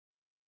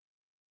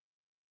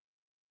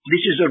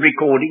This is a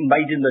recording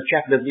made in the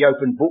chapel of the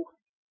open book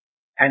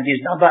and is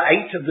number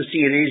 8 of the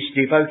series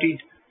devoted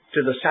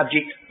to the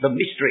subject, the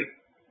mystery.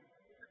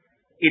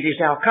 It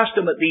is our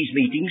custom at these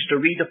meetings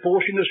to read a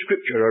portion of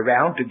scripture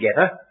around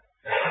together,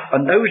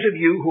 and those of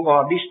you who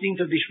are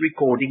listening to this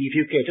recording, if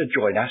you care to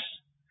join us,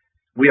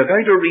 we are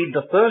going to read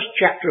the first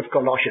chapter of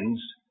Colossians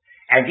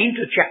and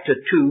into chapter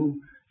 2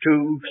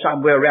 to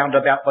somewhere around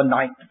about the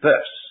 9th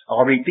verse.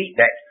 I'll repeat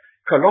that,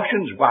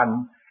 Colossians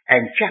 1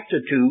 and chapter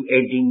 2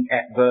 ending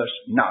at verse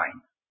 9.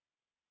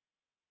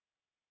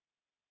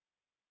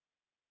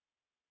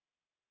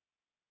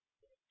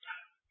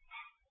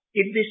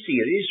 In this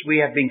series we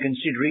have been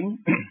considering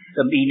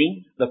the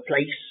meaning, the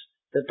place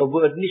that the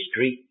word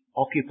mystery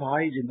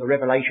occupies in the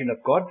revelation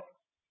of God.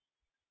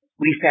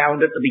 We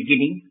found at the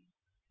beginning,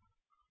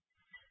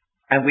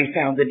 and we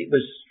found that it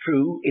was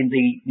true in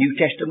the New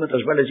Testament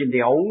as well as in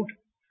the Old,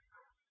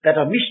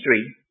 that a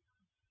mystery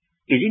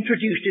is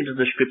introduced into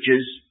the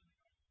Scriptures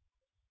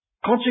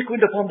consequent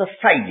upon the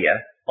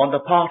failure on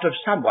the part of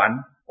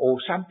someone or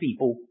some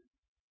people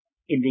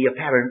in the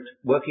apparent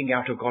working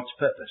out of God's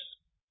purpose.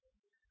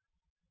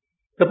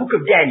 The book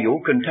of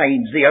Daniel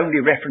contains the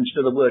only reference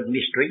to the word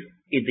mystery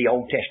in the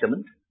Old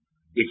Testament.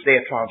 It's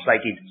there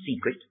translated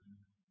secret.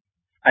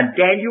 And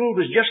Daniel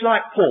was just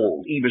like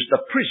Paul. He was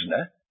the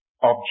prisoner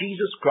of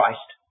Jesus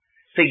Christ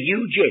for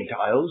you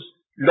Gentiles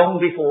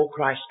long before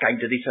Christ came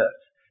to this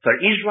earth. For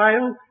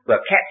Israel were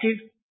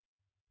captive.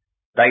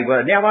 They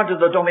were now under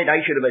the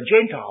domination of a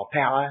Gentile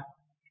power,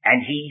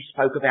 and he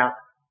spoke about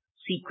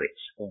secrets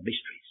or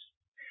mysteries.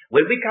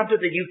 When we come to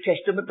the New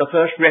Testament, the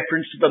first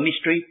reference to the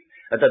mystery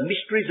are the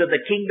mysteries of the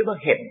kingdom of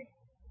heaven.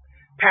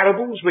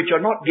 Parables which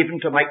are not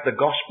given to make the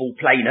gospel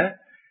plainer,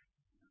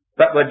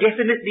 but were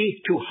definitely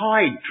to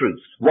hide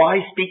truth. Why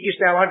speakest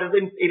thou unto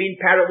them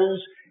in parables?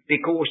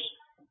 Because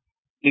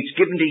it's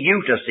given to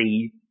you to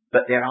see,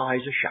 but their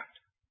eyes are shut.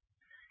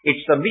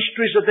 It's the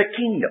mysteries of the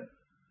kingdom.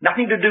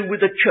 Nothing to do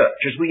with the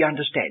church as we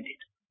understand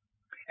it.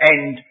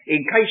 And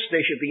in case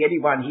there should be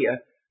anyone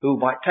here who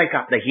might take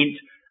up the hint,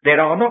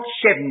 there are not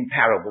 7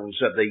 parables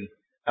of the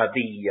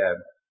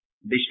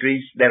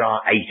mysteries, there are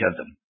 8 of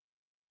them.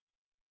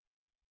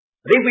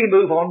 Then we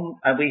move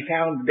on and we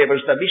found there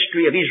was the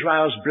mystery of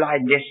Israel's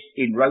blindness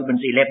in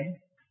Romans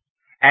 11,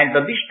 and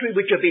the mystery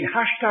which had been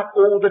hushed up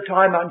all the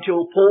time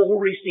until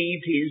Paul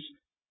received his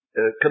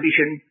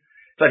commission,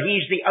 for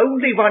he's the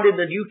only one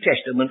in the New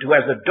Testament who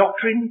has the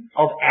doctrine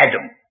of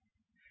Adam.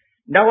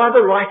 No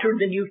other writer in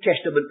the New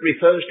Testament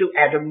refers to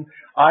Adam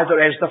either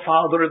as the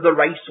father of the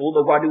race or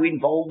the one who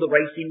involved the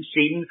race in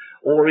sin,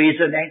 or is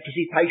an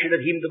anticipation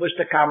of him that was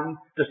to come,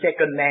 the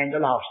second man,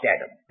 the last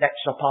Adam.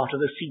 That's a part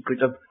of the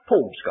secret of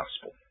Paul's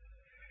gospel.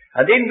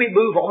 And then we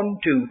move on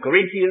to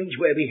Corinthians,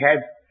 where we have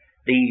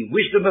the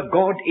wisdom of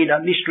God in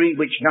a mystery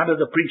which none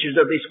of the princes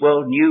of this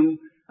world knew,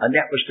 and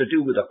that was to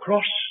do with the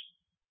cross,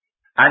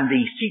 and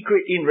the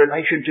secret in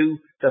relation to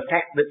the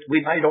fact that we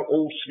may not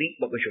all sleep,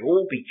 but we shall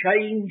all be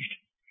changed.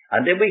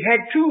 And then we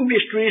had 2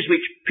 mysteries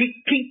which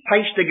keep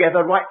pace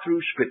together right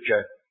through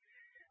Scripture.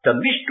 The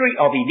mystery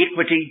of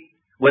iniquity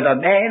with a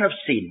man of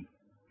sin,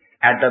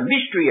 and the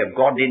mystery of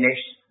godliness,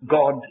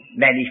 God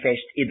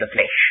manifest in the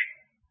flesh.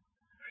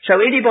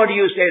 So anybody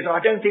who says,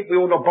 I don't think we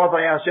ought to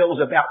bother ourselves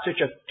about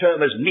such a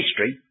term as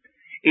mystery,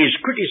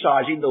 is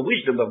criticising the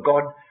wisdom of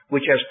God,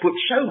 which has put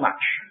so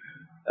much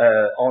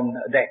on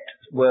that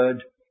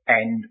word,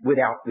 and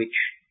without which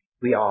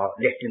we are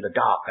left in the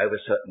dark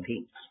over certain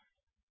things.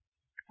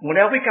 Well,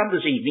 now we come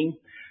this evening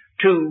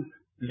to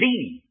the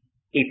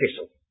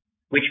epistle,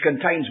 which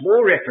contains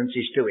more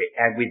references to it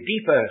and with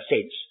deeper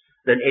sense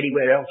than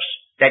anywhere else.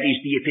 That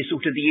is the epistle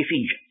to the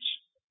Ephesians.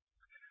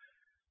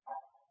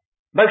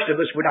 Most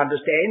of us would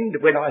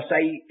understand when I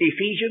say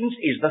Ephesians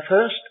is the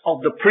first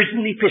of the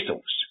prison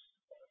epistles.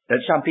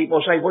 And some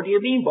people say, what do you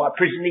mean by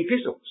prison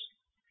epistles?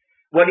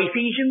 Well,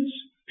 Ephesians,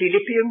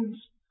 Philippians,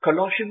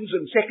 Colossians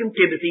and 2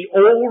 Timothy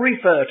all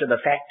refer to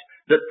the fact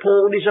that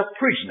Paul is a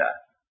prisoner.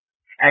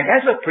 And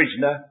as a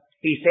prisoner,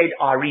 he said,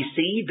 I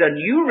received a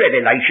new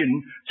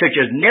revelation such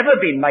as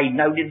never been made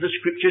known in the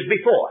Scriptures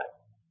before.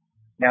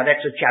 Now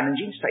that's a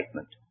challenging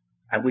statement,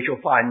 and we shall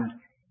find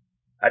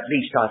at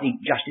least, I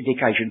think,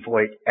 justification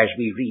for it as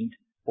we read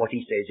what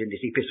he says in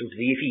this epistle to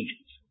the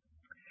Ephesians.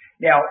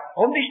 Now,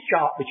 on this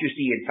chart that you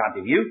see in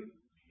front of you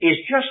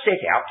is just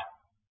set out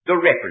the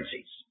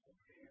references.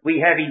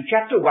 We have in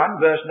chapter 1,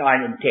 verse 9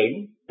 and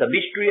 10, the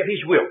mystery of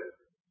his will.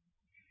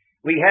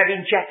 We have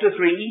in chapter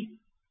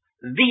 3,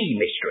 the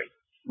mystery,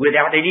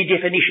 without any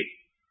definition.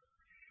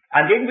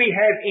 And then we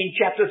have in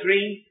chapter 3,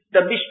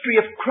 the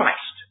mystery of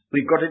Christ.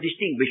 We've got to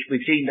distinguish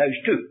between those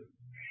two.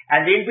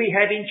 And then we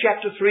have in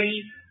chapter 3,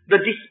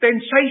 the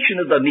dispensation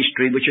of the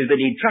mystery which has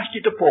been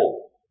entrusted to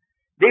Paul.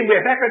 Then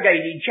we're back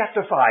again in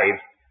chapter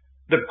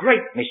 5, the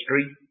great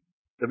mystery,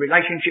 the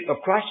relationship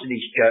of Christ and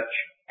his church,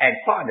 and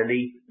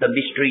finally, the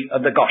mystery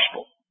of the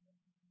gospel.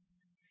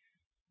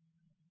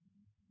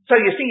 So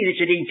you see,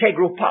 it's an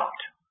integral part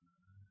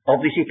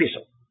of this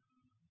epistle.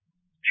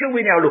 Shall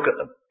we now look at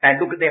them and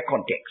look at their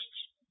contexts?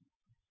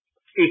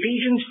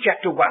 Ephesians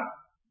chapter 1.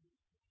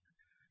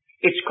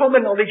 It's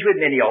common knowledge with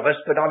many of us,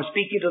 but I'm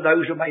speaking to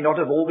those who may not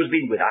have always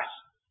been with us,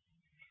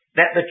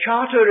 that the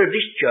charter of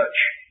this church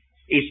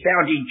is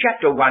found in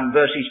chapter 1,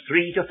 verses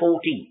 3 to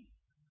 14.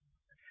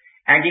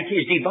 And it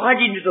is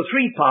divided into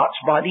three parts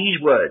by these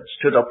words,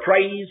 to the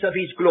praise of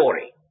his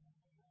glory.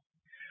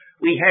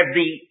 We have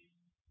the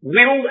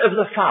will of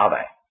the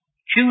Father,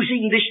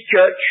 choosing this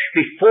church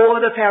before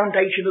the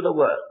foundation of the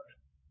world,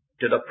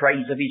 to the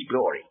praise of his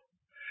glory.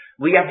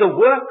 We have the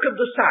work of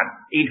the Son,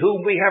 in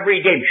whom we have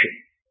redemption,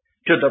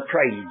 to the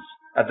praise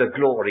of the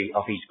glory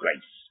of his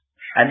grace.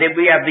 And then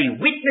we have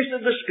the witness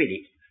of the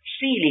Spirit,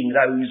 sealing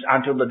those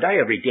until the day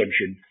of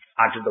redemption,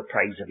 unto the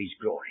praise of his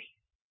glory.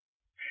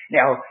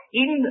 Now,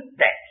 in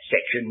that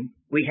section,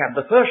 we have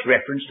the first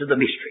reference to the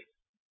mystery.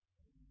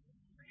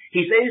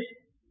 He says,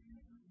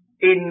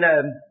 in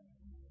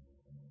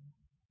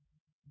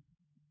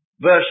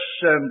verse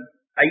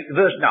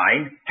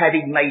 9,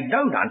 having made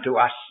known unto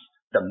us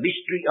the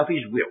mystery of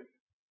his will.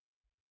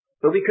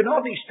 But we can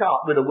hardly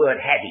start with the word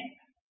having.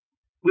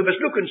 We must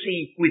look and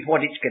see with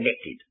what it's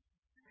connected.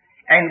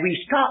 And we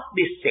start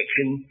this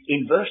section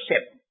in verse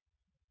 7.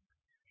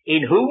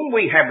 In whom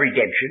we have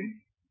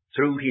redemption,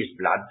 through his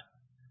blood,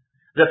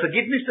 the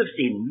forgiveness of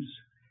sins,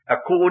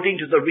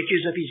 according to the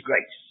riches of his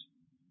grace,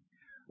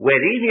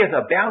 wherein he hath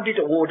abounded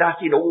toward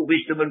us in all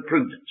wisdom and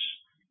prudence.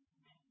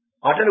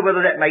 I don't know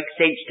whether that makes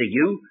sense to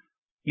you.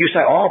 You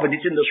say, but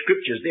it's in the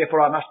scriptures,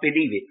 therefore I must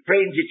believe it.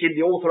 Friends, it's in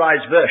the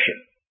authorized version.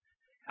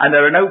 And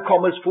there are no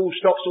commas, full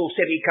stops, or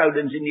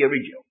semicolons in the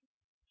original.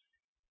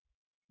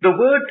 The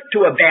word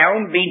to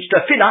abound means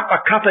to fill up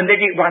a cup and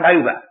let it run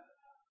over.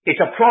 It's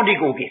a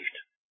prodigal gift.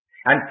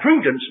 And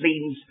prudence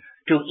means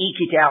to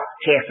eke it out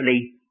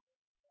carefully.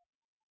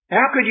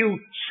 How could you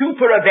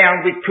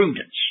superabound with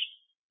prudence?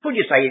 Well,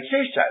 you say it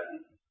says so.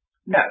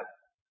 No.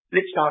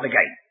 Let's start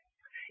again.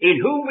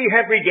 In whom we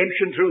have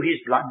redemption through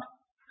his blood,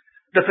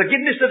 the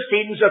forgiveness of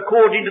sins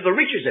according to the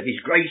riches of his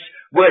grace,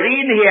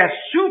 wherein he has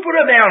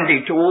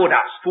superabounded toward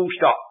us. Full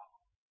stop.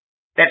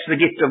 That's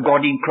the gift of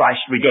God in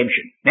Christ's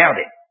redemption. Now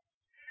then,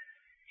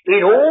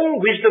 in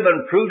all wisdom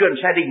and prudence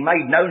having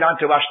made known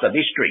unto us the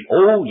mystery.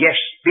 Oh yes,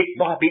 bit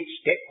by bit,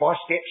 step by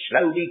step,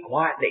 slowly,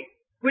 quietly.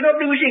 We're not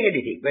losing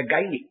anything, we're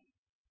gaining.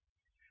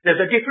 There's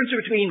a difference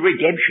between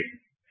redemption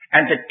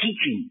and the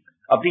teaching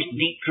of this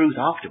deep truth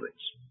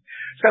afterwards.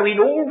 So in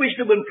all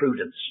wisdom and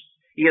prudence,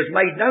 he has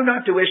made known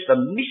unto us the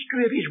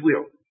mystery of his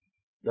will.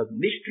 The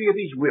mystery of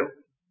his will.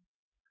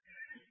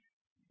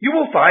 You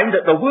will find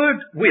that the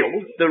word will,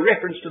 the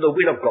reference to the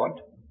will of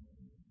God,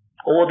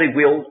 or the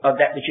will of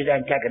that which is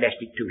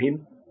antagonistic to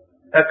him,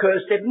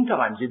 occurs 7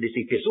 times in this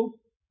epistle.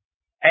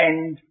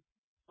 And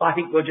I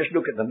think we'll just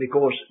look at them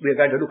because we're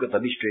going to look at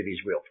the mystery of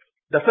his will.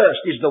 The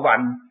first is the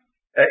one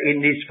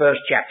in this first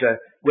chapter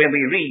when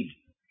we read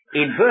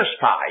in verse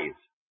 5,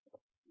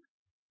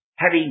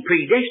 having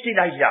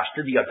predestinated us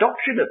to the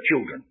adoption of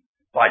children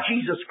by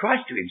Jesus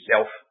Christ to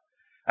himself,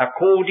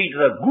 according to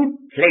the good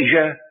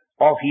pleasure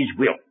of his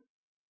will.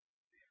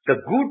 The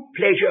good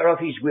pleasure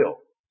of his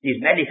will is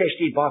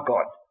manifested by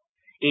God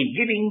in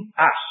giving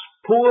us,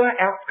 poor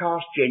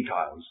outcast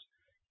Gentiles,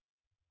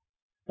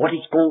 what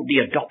is called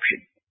the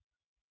adoption.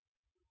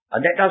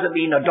 And that doesn't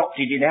mean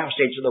adopted in our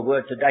sense of the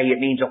word today. It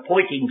means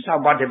appointing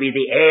someone to be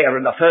the heir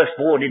and the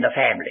firstborn in the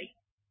family.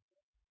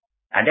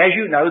 And as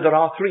you know, there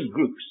are 3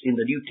 groups in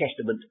the New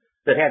Testament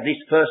that have this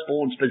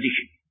firstborn's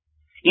position.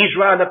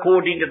 Israel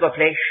according to the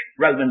flesh,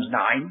 Romans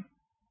 9.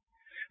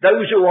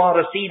 Those who are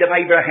the seed of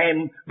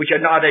Abraham, which are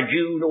neither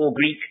Jew nor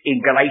Greek,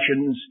 in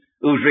Galatians,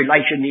 whose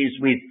relation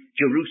is with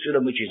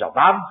Jerusalem, which is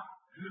above.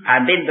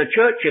 And then the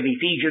church of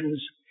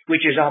Ephesians,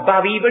 which is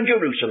above even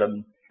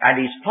Jerusalem, and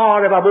is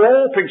far above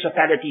all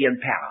principality and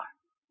power.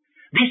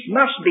 This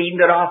must mean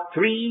there are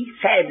 3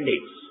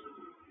 families.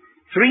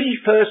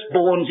 3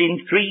 firstborns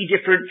in 3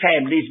 different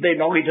families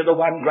belonging to the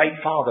one great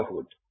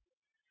fatherhood.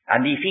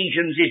 And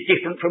Ephesians is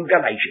different from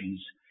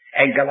Galatians.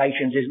 And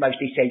Galatians is most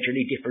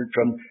essentially different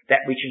from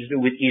that which is to do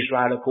with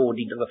Israel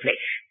according to the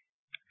flesh.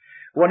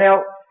 Well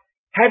now,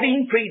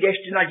 having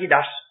predestinated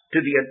us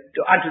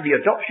unto the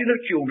adoption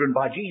of children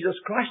by Jesus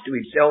Christ to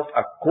himself,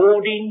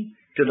 according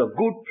to the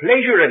good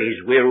pleasure of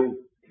his will,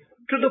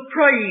 to the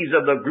praise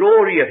of the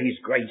glory of his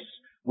grace,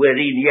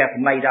 wherein he hath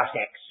made us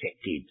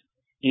accepted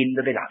in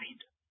the beloved.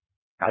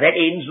 Now that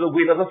ends the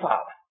will of the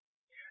Father.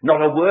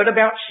 Not a word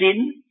about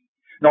sin,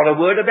 not a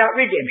word about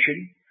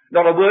redemption,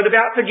 not a word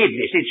about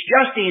forgiveness. It's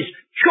just his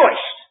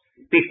choice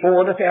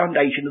before the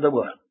foundation of the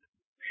world.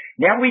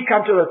 Now we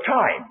come to the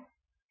time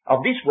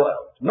of this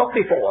world, not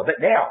before,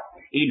 but now,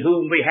 in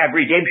whom we have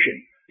redemption.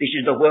 This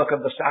is the work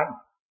of the Son.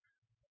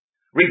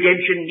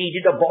 Redemption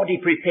needed a body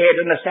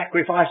prepared and a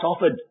sacrifice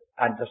offered,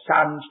 and the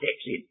Son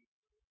steps in.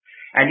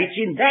 And it's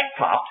in that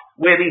part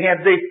where we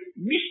have the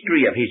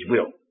mystery of his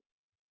will.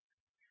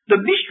 The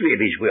mystery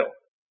of his will.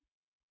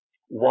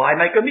 Why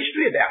make a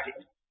mystery about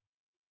it?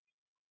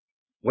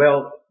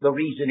 Well, the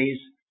reason is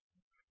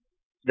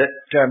that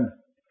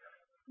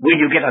when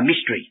you get a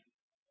mystery,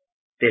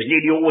 there's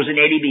nearly always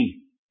an enemy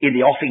in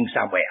the offing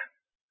somewhere.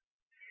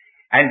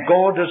 And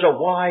God, as a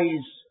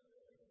wise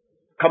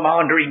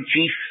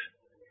commander-in-chief,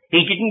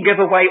 He didn't give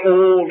away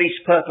all his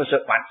purpose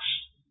at once.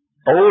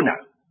 Oh no.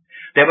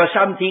 There were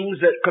some things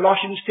that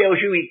Colossians tells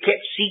you he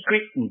kept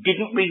secret and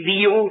didn't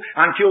reveal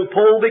until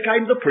Paul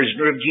became the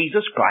prisoner of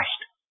Jesus Christ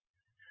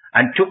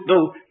and took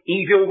the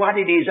evil one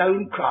in his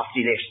own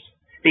craftiness,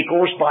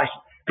 because by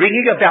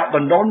bringing about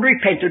the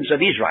non-repentance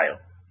of Israel,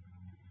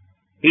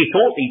 he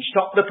thought he'd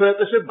stop the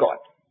purpose of God.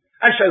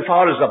 And so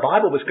far as the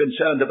Bible was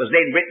concerned that was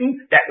then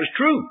written, that was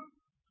true.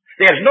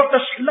 There's not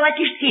the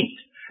slightest hint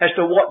as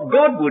to what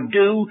God would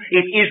do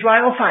if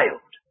Israel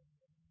failed.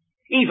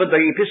 Even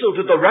the epistle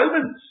to the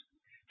Romans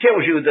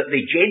tells you that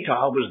the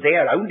Gentile was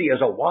there only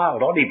as a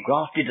wild olive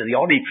grafted to the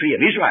olive tree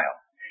of Israel.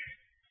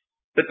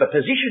 But the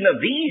position of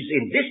these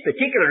in this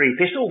particular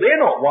epistle, they're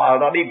not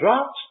wild olive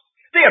grafts.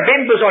 They are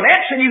members on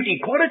absolute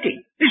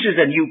equality. This is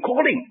a new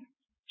calling.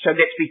 So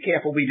let's be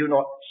careful we do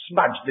not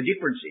smudge the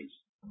differences.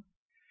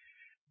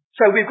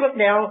 So we've got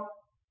now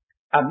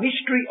a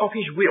mystery of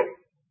his will.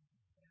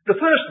 The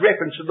first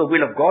reference to the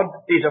will of God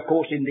is, of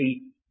course, in the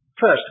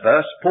first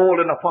verse, Paul,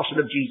 an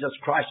apostle of Jesus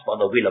Christ by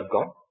the will of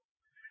God.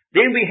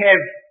 Then we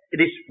have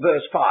this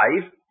verse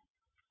 5,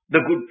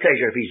 the good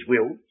pleasure of his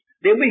will.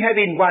 Then we have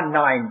in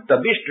 1:9,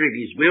 the mystery of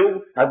his will.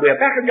 And we're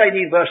back again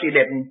in verse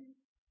 11,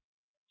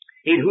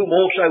 in whom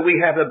also we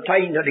have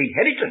obtained an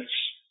inheritance,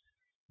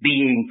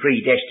 being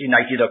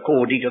predestinated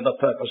according to the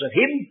purpose of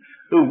him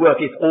who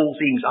worketh all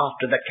things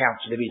after the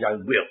counsel of his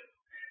own will.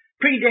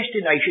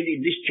 Predestination in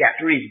this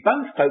chapter is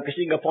both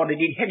focusing upon an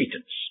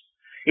inheritance.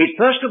 It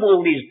first of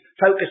all is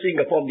focusing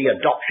upon the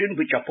adoption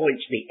which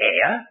appoints the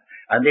heir,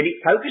 and then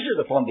it focuses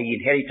upon the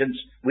inheritance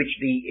which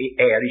the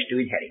heir is to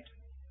inherit.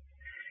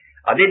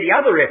 And then the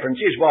other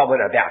references, while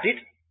we're about it,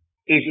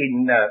 is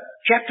in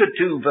chapter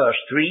 2, verse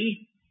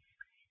 3.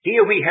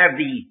 Here we have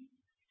the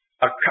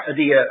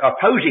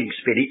opposing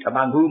spirit,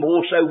 among whom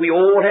also we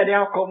all had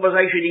our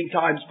conversation in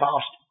times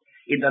past,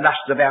 in the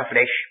lusts of our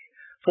flesh,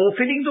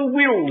 fulfilling the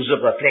wills of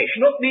the flesh,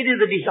 not merely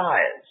the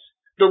desires,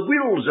 the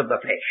wills of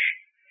the flesh,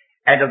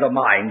 and of the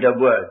mind, and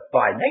were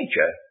by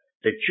nature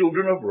the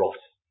children of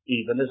wrath,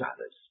 even as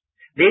others.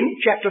 Then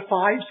chapter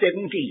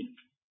 5:17.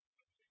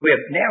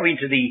 We're now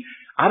into the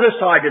other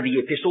side of the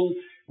epistle,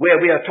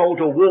 where we are told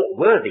to walk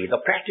worthy, the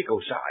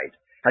practical side.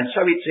 And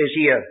so it says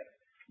here,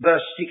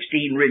 verse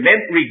 16,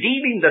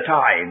 redeeming the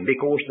time,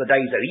 because the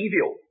days are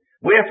evil.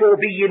 Wherefore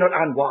be ye not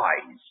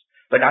unwise,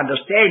 but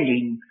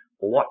understanding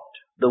what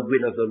the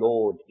will of the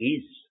Lord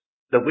is.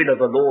 The will of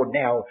the Lord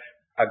now,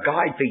 a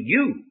guide for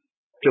you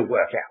to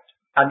work out.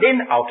 And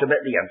then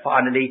ultimately and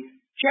finally,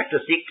 chapter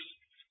 6,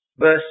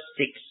 verse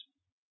 6.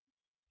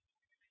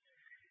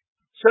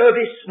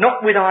 Service,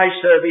 not with eye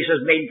service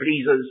as men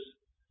pleasers,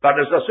 but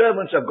as the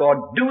servants of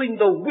God, doing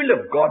the will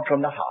of God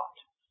from the heart.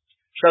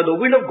 So the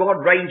will of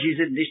God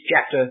ranges in this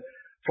chapter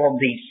from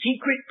the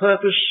secret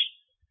purpose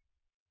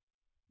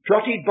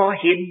plotted by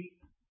him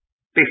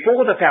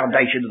before the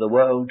foundation of the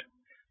world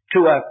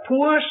to a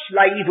poor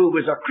slave who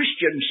was a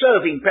Christian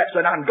serving perhaps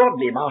an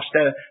ungodly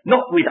master,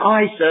 not with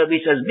eye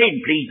service as men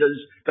pleasers,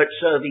 but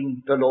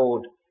serving the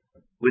Lord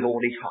with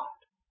all his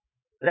heart.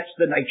 That's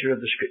the nature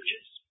of the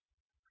scriptures.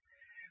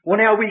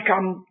 Well, now we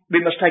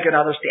must take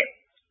another step.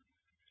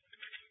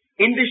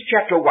 In this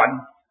chapter 1,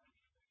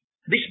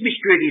 this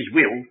mystery of his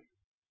will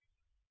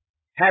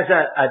has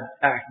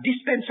a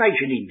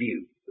dispensation in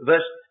view.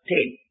 Verse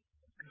 10.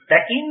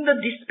 That in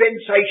the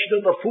dispensation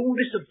of the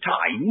fullness of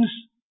times,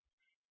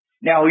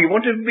 now you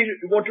want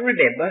to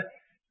remember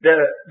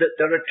that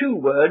there are two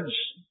words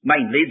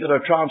mainly that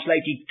are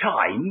translated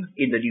time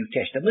in the New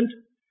Testament.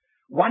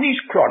 One is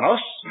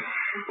chronos,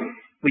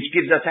 which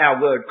gives us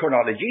our word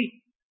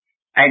chronology,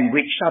 and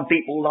which some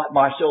people like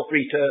myself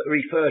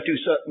refer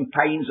to certain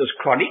pains as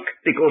chronic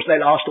because they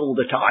last all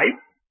the time.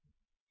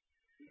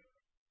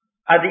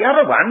 And the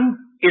other one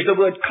is the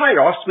word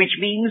kairos, which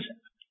means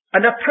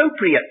an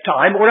appropriate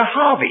time or a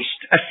harvest,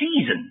 a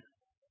season.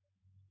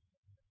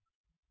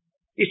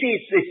 You see,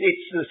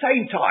 it's the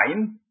same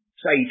time,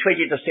 say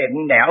 20 to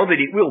 7 now,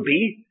 that it will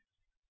be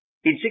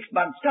in 6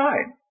 months'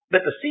 time.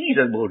 But the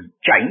season will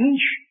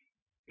change.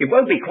 It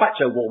won't be quite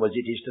so warm as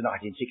it is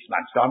tonight in 6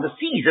 months' time. The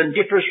season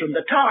differs from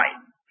the time.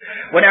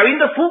 Well, now,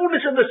 in the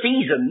fullness of the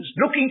seasons,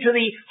 looking to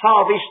the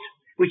harvest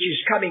which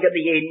is coming at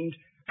the end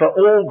for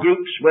all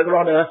groups, whether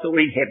on earth or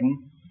in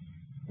heaven,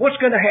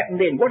 what's going to happen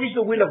then? What is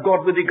the will of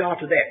God with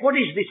regard to that? What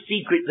is this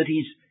secret that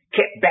he's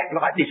kept back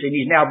like this and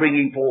he's now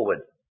bringing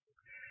forward?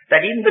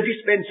 That in the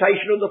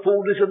dispensation of the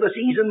fullness of the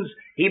seasons,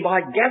 he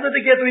might gather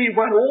together in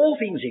one all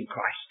things in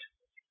Christ,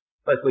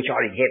 both which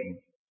are in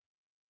heaven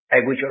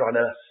and which are on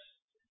earth,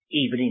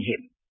 even in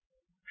him.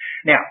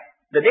 Now,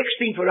 the next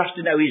thing for us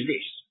to know is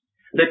this,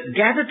 that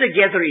gather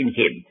together in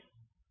him.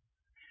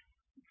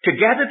 To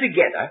gather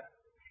together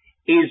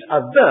is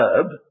a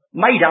verb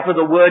made up of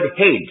the word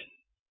head.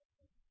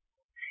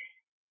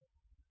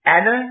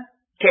 Anna,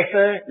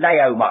 Kepha,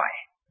 Laomai.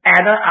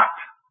 Anna up,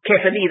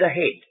 Kephani the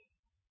head.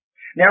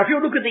 Now if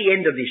you look at the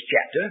end of this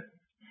chapter,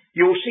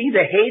 you'll see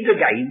the head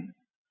again,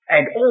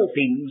 and all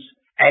things,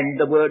 and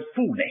the word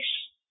fullness.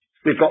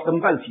 We've got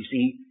them both, you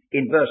see,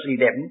 in verse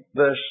 11,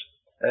 verse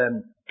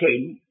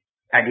 10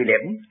 and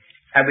 11.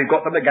 And we've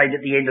got them again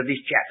at the end of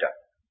this chapter.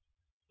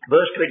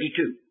 Verse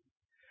 22.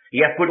 He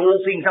hath put all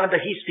things under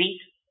his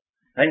feet,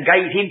 and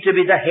gave him to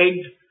be the head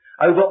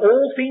over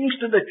all things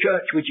to the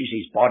church, which is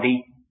his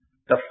body,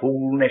 the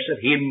fullness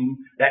of him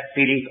that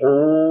filleth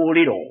all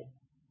in all.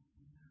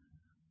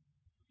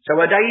 So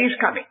a day is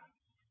coming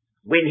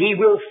when he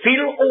will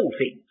fill all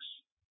things.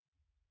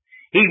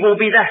 He will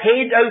be the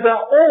head over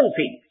all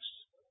things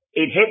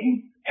in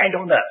heaven and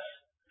on earth.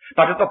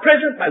 But at the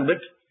present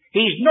moment,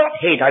 he's not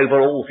head over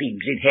all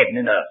things in heaven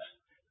and earth.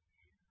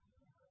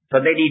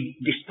 For many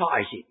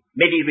despise him,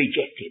 many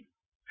reject him.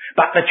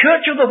 But the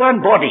church of the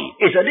one body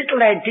is a little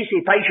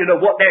anticipation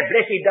of what that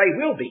blessed day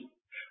will be.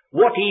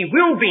 What he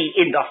will be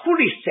in the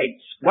fullest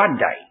sense one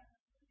day.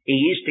 He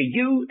is to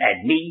you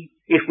and me,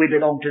 if we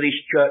belong to this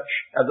church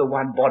of the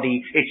one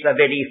body. It's the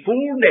very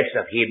fullness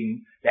of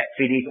him that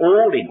filleth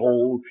all in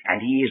all,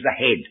 and he is the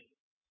head.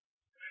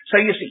 So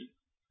you see,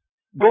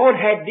 God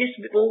had this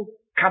little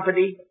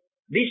company,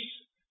 this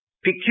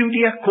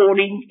peculiar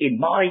calling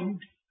in mind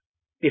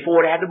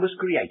before Adam was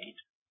created.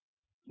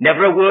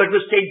 Never a word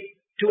was said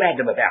to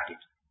Adam about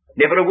it.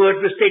 Never a word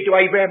was said to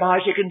Abraham,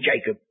 Isaac and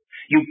Jacob.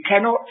 You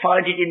cannot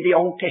find it in the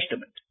Old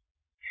Testament.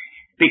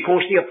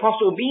 Because the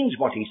apostle means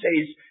what he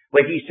says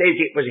when he says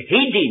it was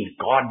hid in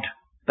God,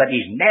 but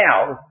is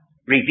now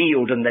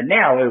revealed, and the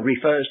now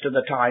refers to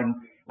the time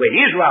when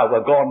Israel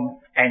were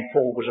gone and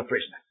Paul was a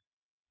prisoner.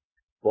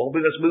 Well, we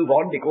must move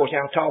on because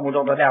our time will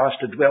not allow us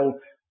to dwell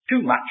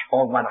too much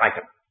on one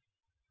item.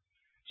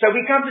 So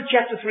we come to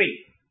chapter 3,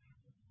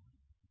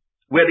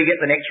 where we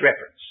get the next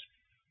reference.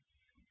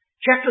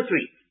 Chapter 3.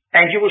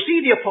 And you will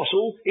see the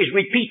apostle is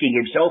repeating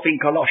himself in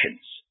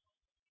Colossians.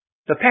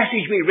 The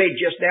passage we read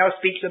just now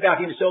speaks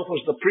about himself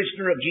as the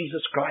prisoner of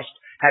Jesus Christ,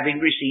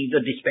 having received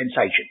a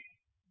dispensation.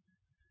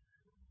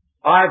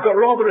 I've got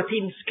rather a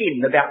thin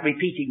skin about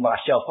repeating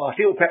myself. I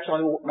feel perhaps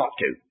I ought not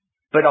to.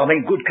 But I'm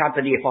in good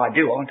company if I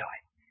do, aren't I?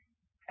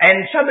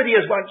 And somebody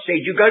has once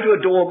said, you go to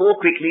a door more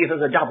quickly if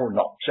there's a double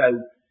knock. So,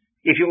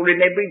 if you're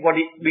remembering what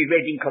we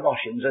read in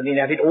Colossians and then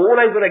have it all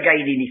over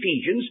again in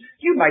Ephesians,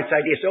 you may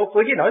say to yourself,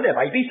 well, there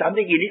may be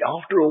something in it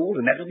after all,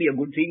 and that'll be a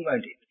good thing,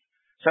 won't it?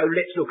 So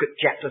let's look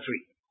at chapter 3.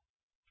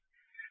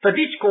 For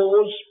this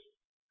cause,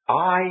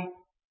 I,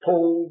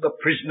 Paul, the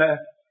prisoner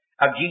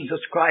of Jesus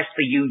Christ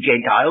for you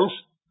Gentiles.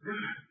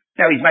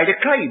 Now he's made a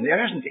claim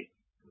there, hasn't he?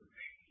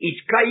 He's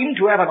claimed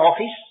to have an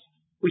office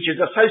which is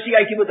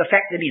associated with the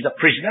fact that he's a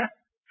prisoner,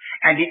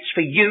 and it's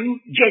for you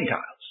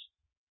Gentiles.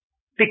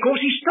 Because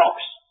he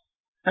stops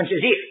and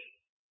says, if,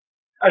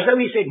 as though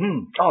he said,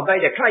 I've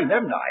made a claim,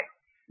 haven't I?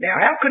 Now,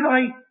 how can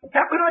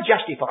I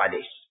justify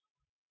this?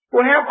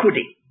 Well, how could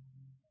he?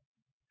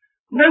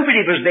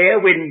 Nobody was there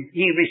when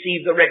he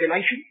received the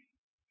revelation.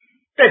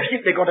 They've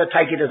simply got to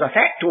take it as a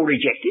fact or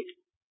reject it.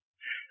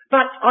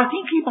 But I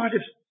think he might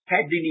have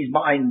had in his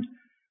mind,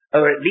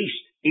 or at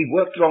least he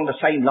worked along the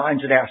same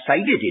lines that our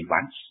Saviour did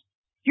once.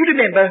 You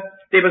remember,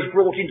 there was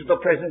brought into the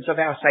presence of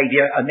our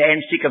Saviour a man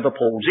sick of the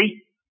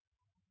palsy.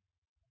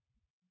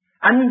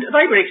 And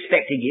they were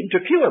expecting him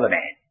to cure the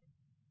man.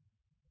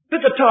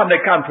 But the time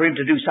had come for him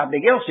to do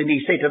something else, and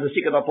he said to the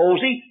sick of the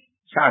palsy,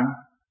 Son,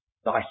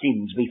 thy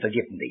sins be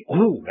forgiven thee.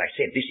 Oh, they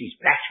said, this is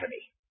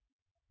blasphemy.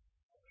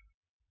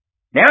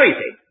 Now he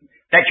said,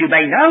 that you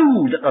may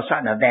know that the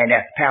Son of Man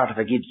hath power to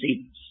forgive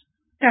sins.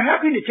 Now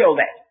how can you tell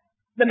that?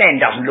 The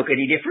man doesn't look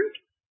any different.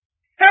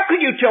 How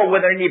can you tell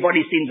whether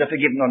anybody's sins are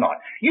forgiven or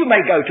not? You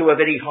may go to a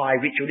very high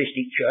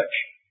ritualistic church,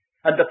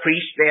 and the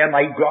priest there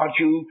may grant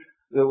you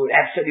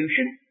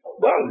absolution.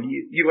 Well,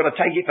 you've got to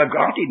take it for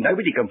granted.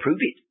 Nobody can prove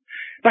it.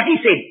 But he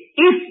said,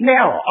 if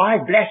now I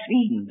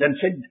blasphemed and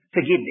said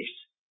forgiveness,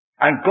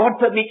 and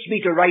God permits me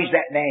to raise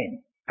that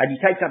man, and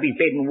he takes up his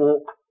bed and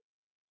walk,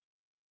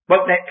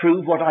 won't that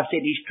prove what I've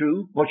said is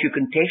true? What you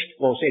can test?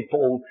 Well, said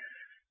Paul,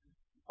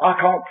 I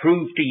can't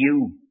prove to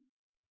you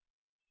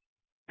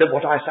that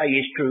what I say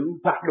is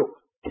true, but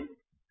look,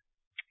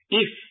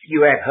 if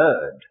you have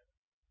heard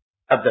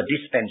of the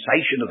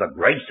dispensation of the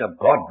grace of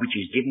God which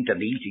is given to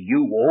me, to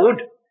you,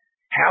 Lord,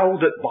 how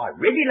that by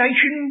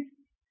revelation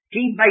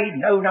he made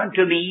known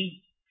unto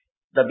me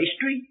the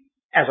mystery,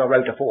 as I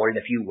wrote afore in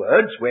a few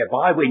words,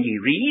 whereby when ye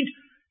read,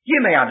 ye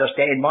may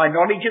understand my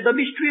knowledge of the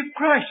mystery of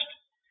Christ,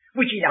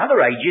 which in other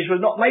ages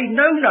was not made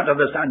known unto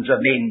the sons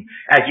of men,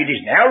 as it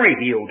is now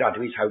revealed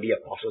unto his holy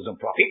apostles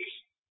and prophets.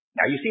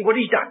 Now you see what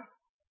he's done.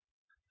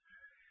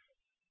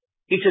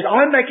 He says,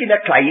 I'm making a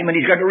claim, and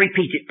he's going to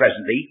repeat it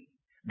presently,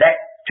 that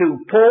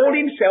to Paul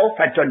himself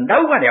and to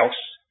no one else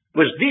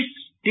was this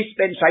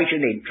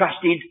dispensation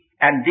entrusted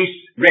and this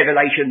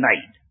revelation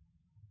made.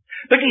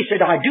 But he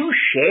said, I do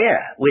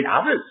share with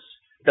others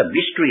the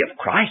mystery of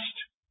Christ.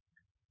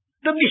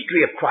 The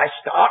mystery of Christ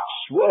starts,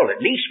 well,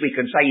 at least we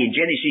can say in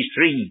Genesis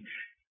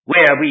 3,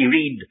 where we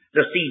read,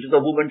 the seed of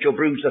the woman shall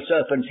bruise the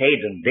serpent's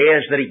head, and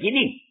there's the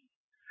beginning.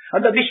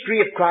 And the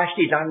mystery of Christ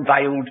is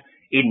unveiled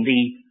in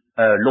the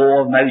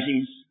law of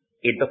Moses,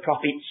 in the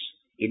prophets,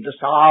 in the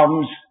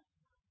Psalms.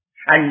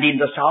 And in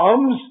the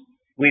Psalms,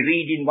 we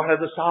read in one of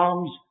the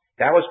Psalms,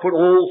 Thou hast put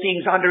all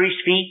things under his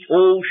feet,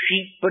 all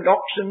sheep and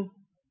oxen.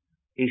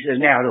 He says,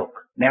 now look.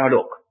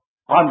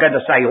 I'm going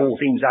to say all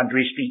things under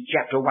his feet,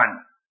 chapter 1.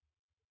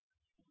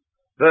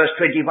 Verse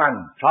 21,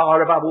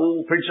 far above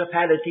all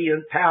principality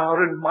and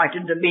power and might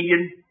and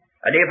dominion,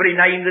 and every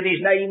name that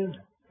is named,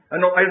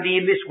 and not only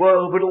in this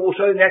world, but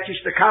also in that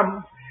is to come,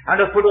 and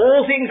have put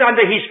all things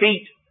under his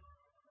feet.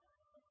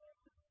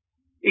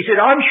 He said,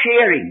 I'm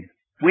sharing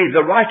with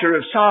the writer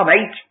of Psalm 8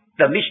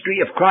 the mystery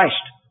of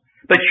Christ.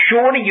 But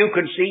surely you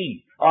can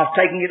see I've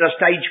taken it a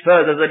stage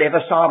further than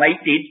ever Psalm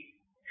 8 did.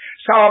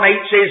 Psalm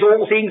 8 says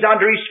all things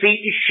under his feet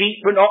is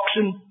sheep and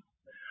oxen.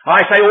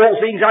 I say all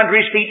things under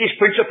his feet is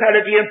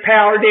principality and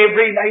power and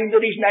every name that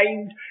is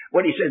named.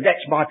 Well, he says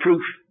that's my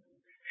proof.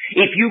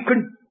 If you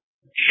can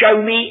show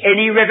me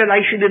any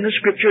revelation in the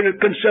scripture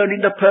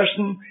concerning the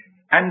person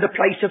and the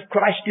place of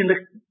Christ in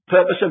the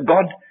purpose of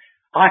God,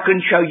 I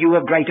can show you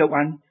a greater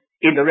one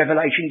in the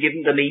revelation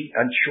given to me,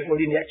 and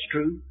surely that's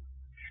true.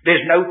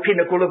 There's no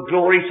pinnacle of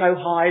glory so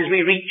high as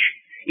we reach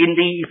in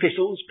the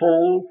epistles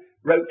Paul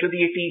wrote to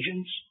the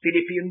Ephesians,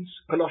 Philippians,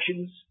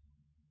 Colossians.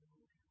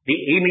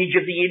 The image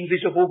of the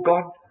invisible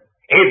God,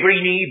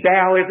 every knee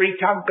bow, every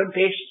tongue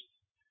confess.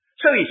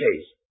 So he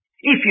says,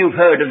 if you've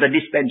heard of the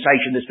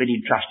dispensation that's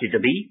been entrusted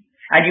to me,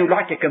 and you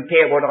like to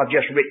compare what I've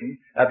just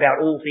written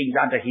about all things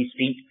under his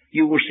feet,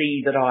 you will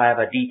see that I have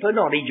a deeper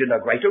knowledge and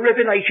a greater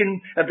revelation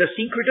of the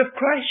secret of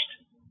Christ.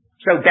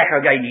 So back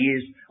again he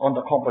is on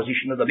the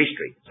composition of the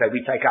mystery. So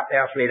we take up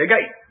our thread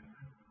again.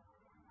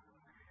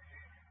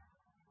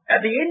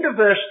 At the end of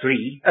verse 5,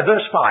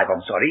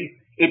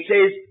 it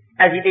says,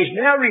 as it is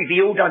now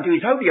revealed unto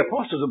his holy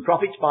apostles and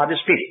prophets by the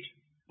Spirit.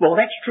 Well,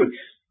 that's truth.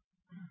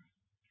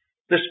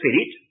 The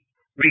Spirit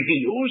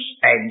reveals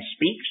and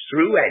speaks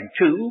through and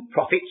to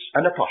prophets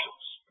and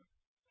apostles.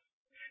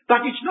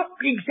 But it's not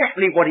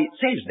exactly what it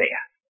says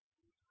there.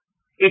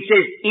 It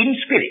says in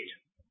spirit.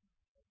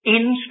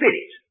 In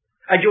spirit.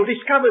 And you'll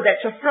discover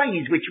that's a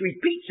phrase which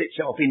repeats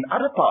itself in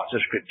other parts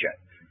of Scripture.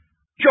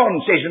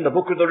 John says in the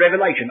book of the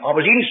Revelation, I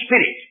was in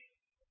spirit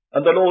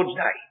on the Lord's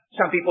day.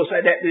 Some people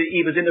say that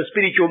he was in a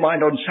spiritual mind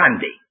on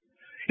Sunday.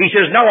 He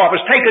says, no, I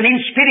was taken in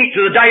spirit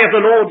to the day of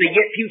the Lord, the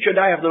yet future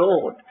day of the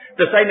Lord.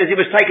 The same as he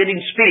was taken in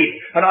spirit,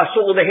 and I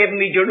saw the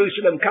heavenly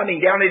Jerusalem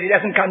coming down, and it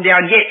hasn't come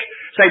down yet.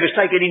 So he was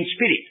taken in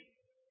spirit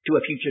to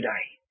a future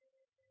day.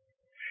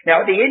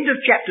 Now at the end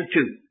of chapter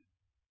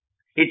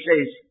 2, it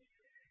says,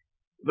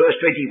 verse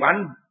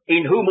 21,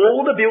 in whom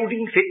all the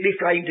building fitly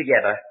framed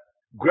together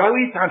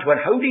groweth unto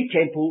an holy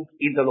temple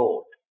in the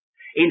Lord,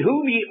 in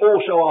whom ye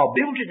also are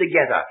builded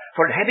together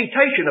for an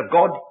habitation of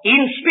God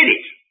in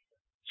spirit.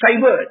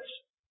 Same words.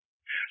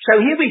 So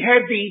here we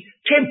have the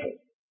temple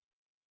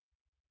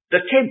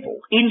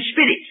in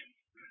spirit.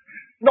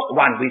 Not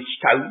one with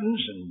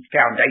stones and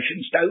foundation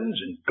stones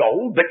and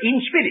gold, but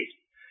in spirit.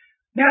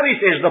 Now he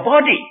says the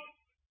body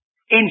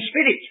in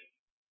spirit.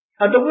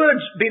 And the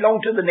words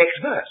belong to the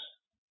next verse.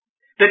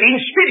 That in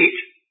spirit,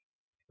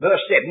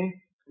 verse 7,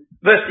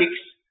 verse 6,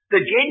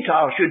 the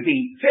Gentiles should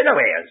be fellow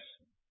heirs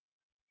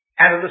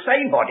and of the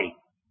same body,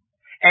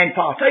 and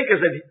partakers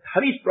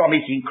of his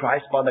promise in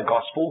Christ by the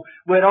gospel,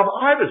 whereof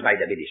I was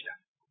made a minister.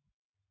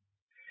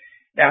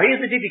 Now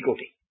here's the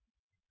difficulty.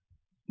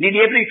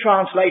 Nearly every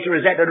translator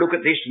has had a look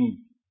at this and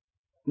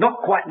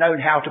not quite known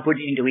how to put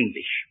it into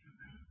English.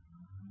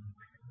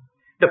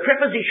 The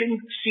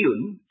preposition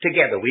 "siun"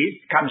 together with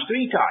comes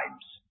 3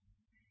 times.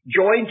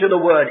 Joined to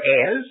the word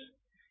heirs,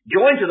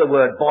 joined to the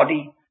word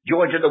body,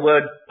 joined to the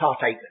word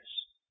partakers.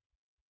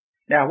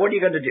 Now what are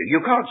you going to do?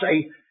 You can't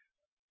say,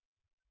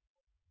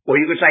 well,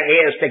 you could say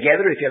heirs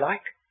together if you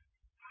like.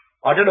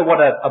 I don't know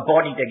what a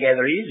body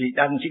together is. It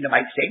doesn't seem to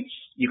make sense.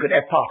 You could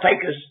have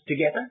partakers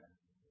together.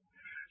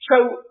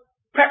 So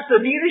perhaps the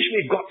nearest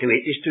we've got to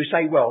it is to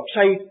say, well,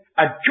 say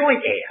a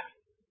joint heir.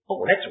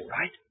 Oh, that's all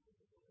right.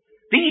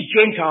 These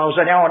Gentiles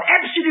are now on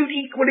absolute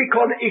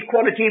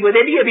equality with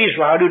any of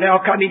Israel who now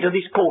come into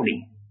this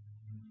calling.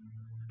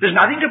 There's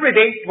nothing to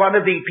prevent one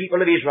of the people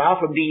of Israel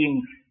from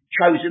being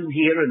chosen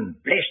here and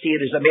blessed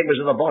here as the members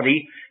of the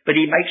body, but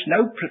he makes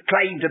no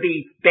claim to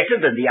be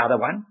better than the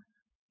other one.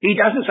 He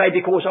doesn't say,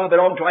 because I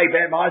belong to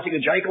Abraham, Isaac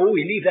and Jacob, oh,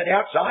 he leaves that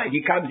outside. He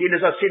comes in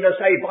as a sinner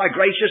saved by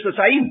grace, just the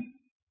same.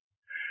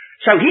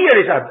 So here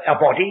is a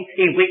body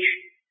in which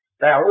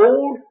they are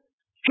all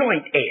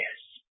joint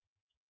heirs.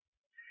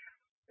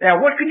 Now,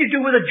 what can you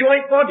do with a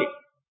joint body?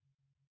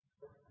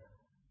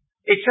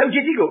 It's so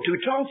difficult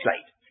to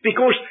translate,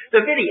 because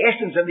the very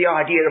essence of the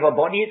idea of a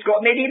body, it's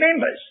got many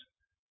members.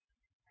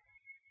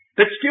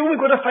 But still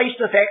we've got to face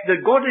the fact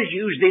that God has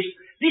used this.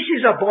 This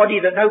is a body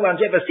that no one's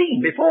ever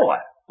seen before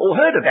or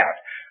heard about.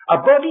 A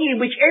body in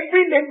which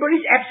every member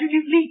is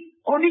absolutely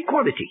on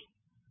equality.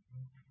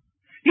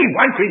 In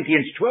 1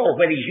 Corinthians 12,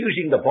 when he's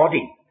using the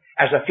body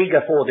as a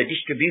figure for the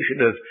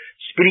distribution of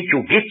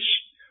spiritual gifts,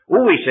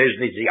 he says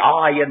there's the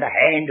eye and the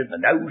hand and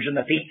the nose and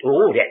the feet,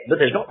 all that.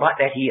 But there's not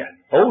like that here.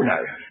 Oh no.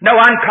 No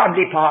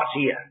uncomely parts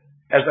here,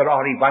 as there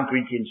are in 1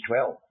 Corinthians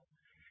 12.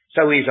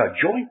 So he's a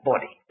joint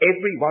body,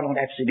 everyone on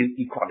absolute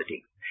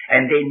equality.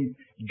 And then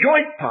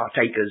joint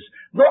partakers,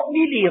 not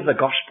merely of the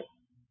gospel,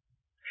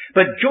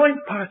 but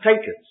joint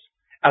partakers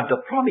of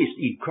the promise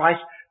in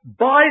Christ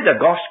by the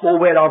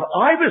gospel whereof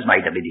I was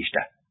made a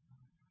minister.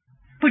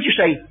 But you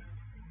say,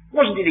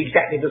 wasn't it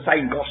exactly the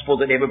same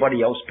gospel that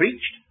everybody else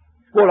preached?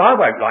 Well, I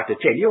won't like to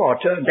tell you. I'll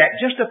turn back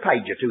just a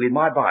page or two in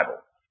my Bible.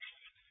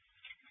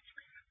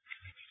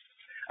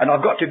 And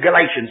I've got to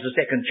Galatians, the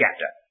 2nd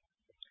chapter.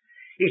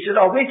 He says,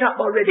 I went up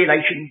by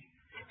revelation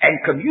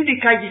and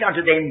communicated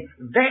unto them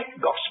that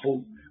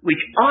gospel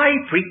which I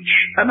preach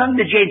among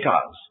the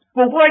Gentiles.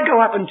 Well, why go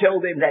up and tell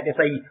them that if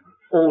they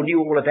all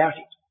knew all about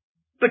it?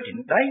 But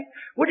didn't they?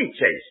 What it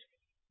says.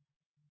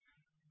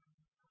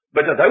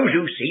 But to those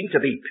who seem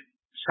to be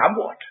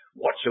somewhat,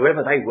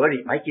 whatsoever they were,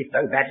 it maketh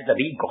no matter to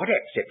me, God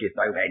accepteth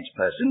no man's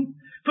person.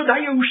 For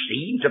they who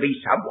seem to be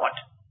somewhat,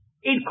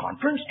 in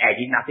conference,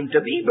 added nothing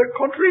to me, but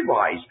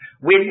contrariwise,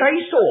 when they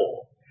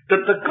saw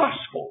that the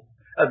gospel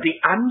of the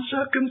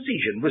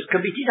uncircumcision was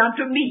committed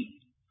unto me,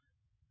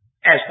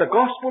 as the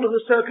gospel of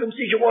the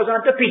circumcision was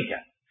unto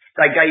Peter,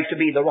 they gave to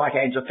me the right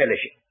hands of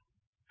fellowship.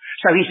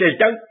 So he says,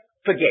 don't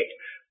forget,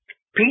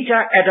 Peter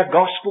had a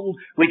gospel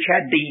which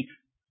had the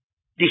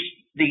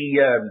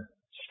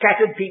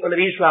scattered people of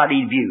Israel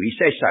in view. He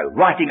says so,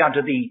 writing unto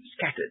the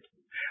scattered.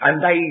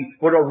 And they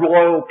were a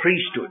royal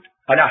priesthood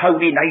and a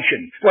holy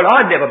nation. Well,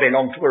 I never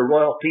belonged to a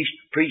royal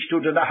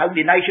priesthood and a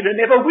holy nation and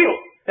never will.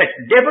 That's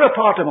never a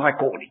part of my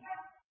calling.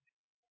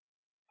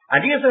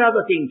 And here's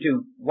another thing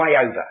to weigh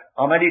over.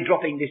 I'm only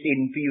dropping this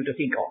in for you to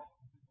think of.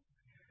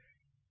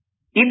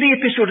 In the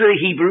Epistle to the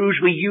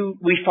Hebrews,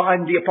 we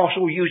find the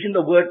apostle using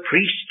the word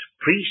priest,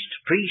 priest,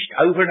 priest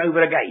over and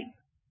over again.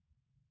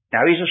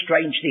 Now, here's a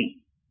strange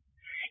thing.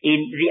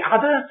 In the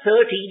other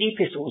 13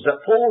 epistles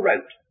that Paul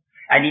wrote,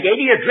 and in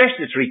any address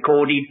that's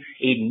recorded,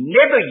 he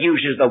never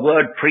uses the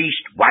word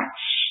priest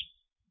once.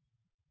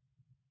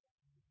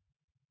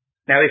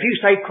 Now, if you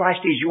say Christ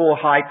is your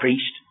high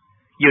priest,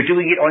 you're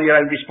doing it on your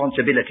own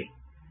responsibility.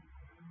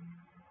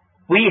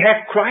 We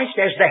have Christ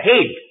as the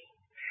head.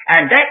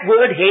 And that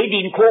word head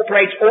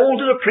incorporates all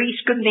that a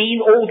priest can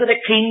mean, all that a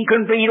king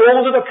can mean,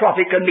 all that a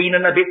prophet can mean,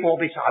 and a bit more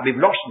beside.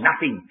 We've lost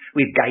nothing.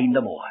 We've gained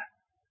them all.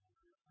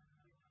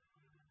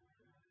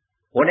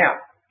 Well now,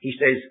 he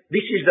says,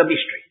 this is the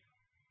mystery.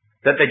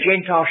 That the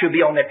Gentiles should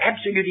be on that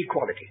absolute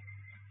equality.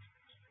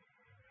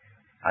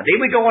 And then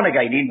we go on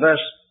again in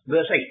verse 8.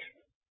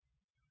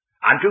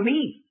 Unto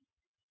me.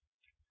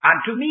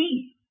 Unto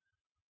me.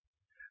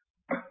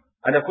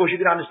 And of course you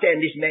can understand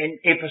this man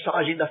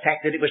emphasizing the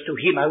fact that it was to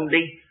him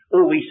only.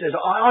 Oh, he says,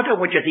 I don't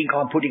want you to think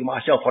I'm putting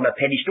myself on a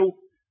pedestal.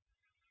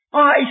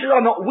 He says,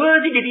 I'm not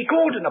worthy to be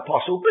called an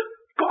apostle, but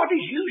God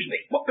has used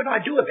me. What can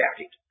I do about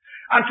it?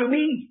 Unto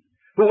me,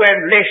 who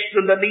am less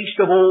than the least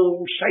of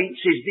all saints,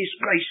 is this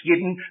grace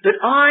given, that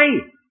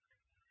I,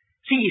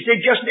 see, he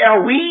said just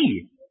now,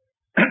 we,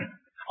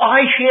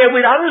 I share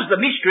with others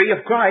the mystery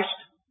of Christ.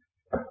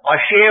 I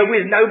share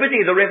with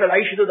nobody the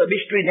revelation of the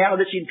mystery now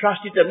that's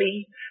entrusted to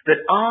me,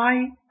 that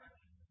I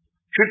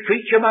should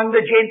preach among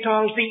the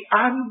Gentiles the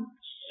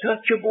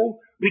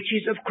unsearchable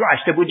riches of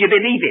Christ. And would you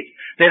believe it?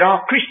 There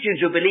are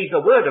Christians who believe the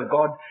Word of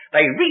God.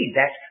 They read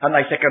that and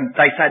they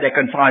say they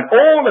can find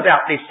all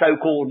about this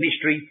so-called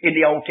mystery in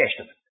the Old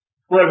Testament.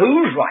 Well,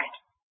 who's right?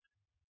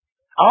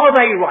 Are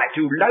they right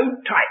to load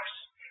types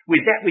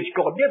with that which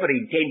God never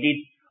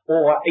intended,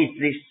 or is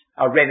this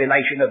a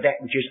revelation of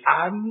that which is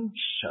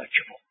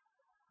unsearchable?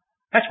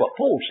 That's what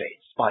Paul says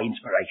by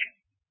inspiration.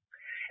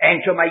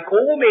 And to make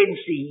all men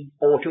see,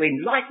 or to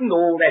enlighten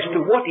all as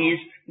to what is,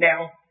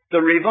 now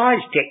the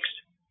revised text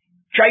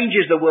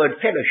changes the word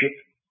fellowship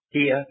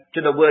here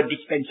to the word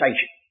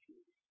dispensation.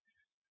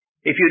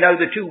 If you know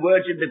the two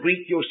words in the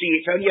Greek, you'll see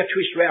it's only a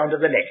twist round of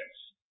the letters.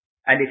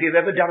 And if you've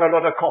ever done a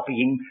lot of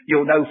copying,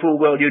 you'll know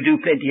full well you do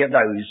plenty of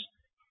those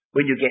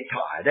when you get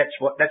tired. That's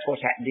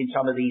what's happened in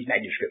some of these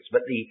manuscripts.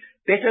 But the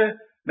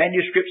better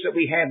manuscripts that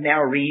we have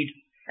now read,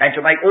 and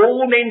to make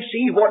all men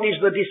see what is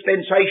the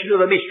dispensation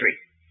of the mystery,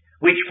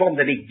 which from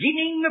the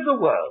beginning of the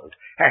world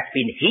hath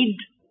been hid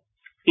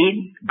in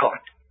God.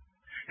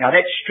 Now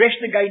that's stressed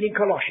again in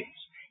Colossians.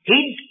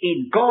 Hid in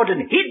God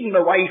and hidden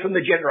away from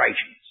the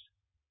generations.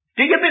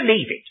 Do you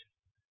believe it?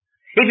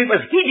 If it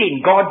was hid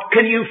in God,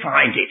 can you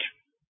find it?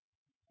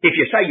 If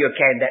you say you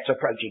can, that's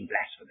approaching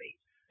blasphemy.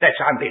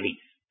 That's unbelief.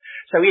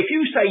 So if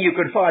you say you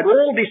can find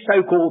all this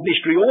so-called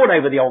mystery all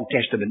over the Old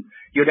Testament,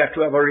 you'd have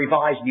to have a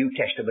revised New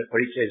Testament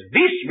where it says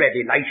this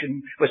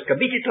revelation was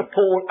committed to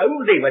Paul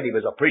only when he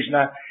was a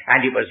prisoner,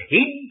 and it was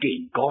hid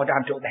in God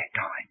until that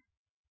time.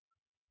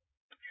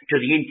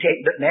 To the intent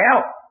that now,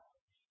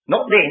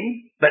 not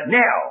then, but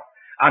now,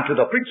 unto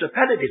the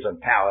principalities and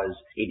powers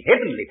in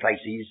heavenly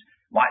places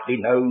might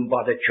be known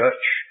by the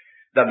church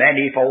the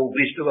manifold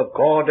wisdom of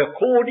God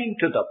according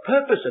to the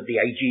purpose of the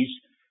ages.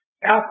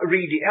 Our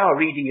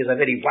reading is a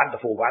very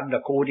wonderful one,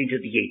 according to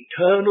the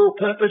eternal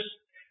purpose,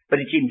 but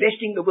it's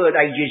investing the word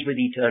ages with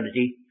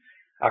eternity,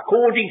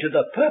 according to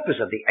the purpose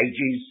of the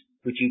ages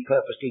which he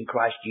purposed in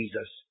Christ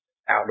Jesus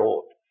our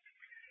Lord.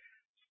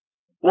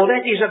 Well,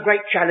 that is a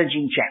great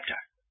challenging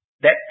chapter,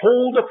 that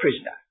Paul the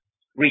prisoner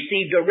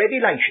received a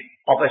revelation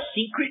of a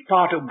secret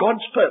part of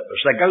God's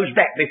purpose that goes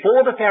back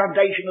before the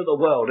foundation of the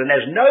world and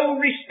has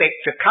no respect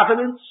to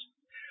covenants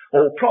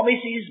or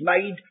promises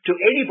made to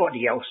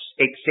anybody else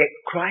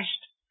except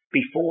Christ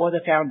before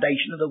the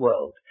foundation of the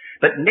world,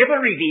 but never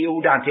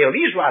revealed until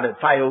Israel had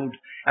failed,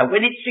 and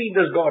when it seemed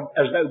as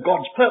though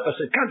God's purpose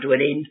had come to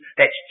an end,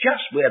 that's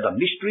just where the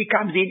mystery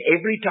comes in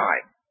every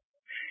time.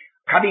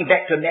 Coming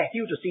back to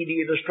Matthew to see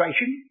the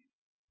illustration,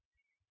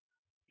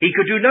 he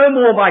could do no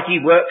more mighty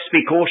works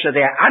because of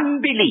their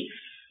unbelief.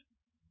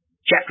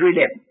 Chapter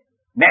 11.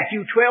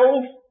 Matthew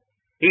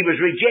 12, he was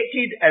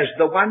rejected as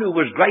the one who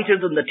was greater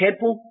than the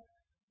temple,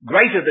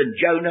 greater than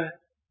Jonah,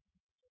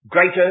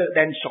 greater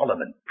than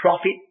Solomon,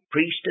 prophet,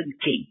 priest and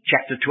king.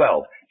 Chapter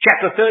 12.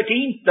 Chapter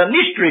 13, the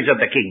mysteries of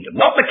the kingdom,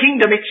 not the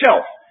kingdom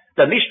itself,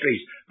 the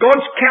mysteries.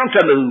 God's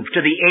countermove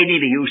to the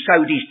enemy who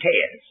sowed his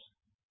tares.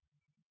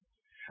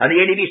 And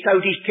the enemy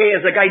sowed his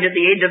tares again at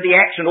the end of the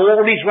Acts, and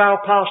all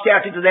Israel passed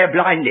out into their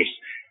blindness.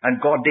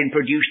 And God then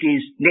produced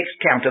his next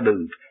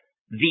countermove,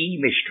 the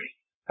mystery,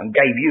 and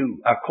gave you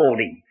a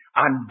calling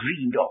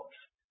undreamed of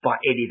by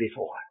any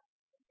before.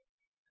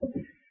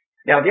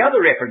 Now the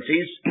other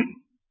references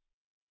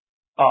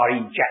are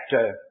in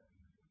chapter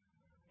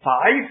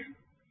 5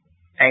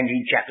 and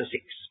in chapter 6.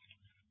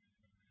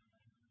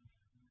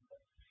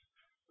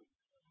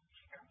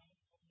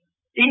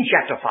 In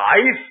chapter 5,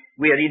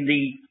 we are in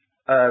the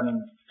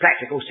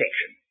practical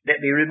section.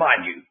 Let me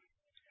remind you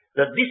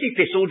that this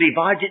epistle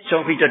divides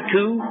itself into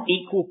two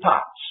equal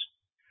parts.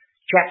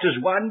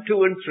 Chapters 1,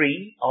 2 and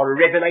 3 are a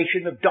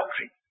revelation of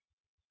doctrine.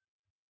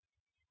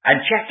 And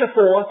chapter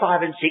 4,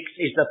 5 and 6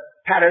 is the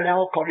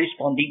parallel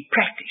corresponding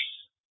practice.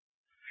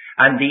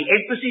 And the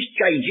emphasis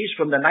changes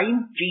from the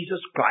name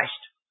Jesus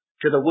Christ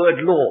to the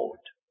word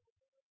Lord.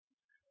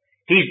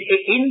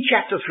 In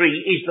chapter 3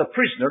 is the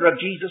prisoner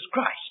of Jesus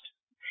Christ.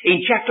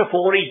 In chapter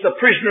 4 is the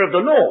prisoner of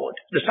the Lord.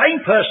 The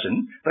same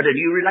person, but a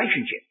new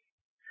relationship.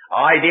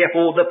 I,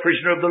 therefore, the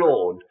prisoner of the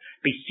Lord,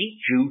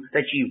 beseech you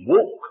that ye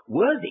walk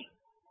worthy.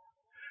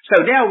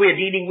 So now we're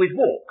dealing with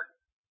walk.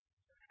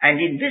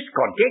 And in this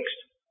context,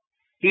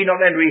 he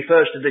not only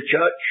refers to the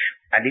church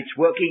and its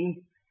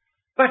working,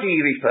 but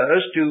he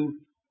refers to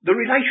the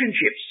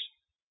relationships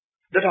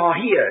that are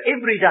here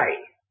every day,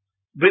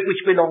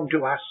 which belong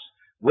to us,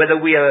 whether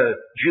we are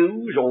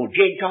Jews or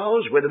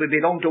Gentiles, whether we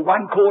belong to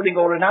one calling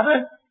or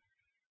another,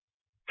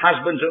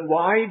 husbands and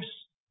wives,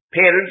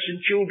 parents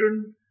and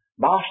children,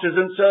 masters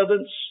and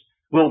servants,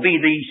 will be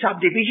the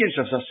subdivisions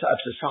of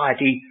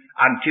society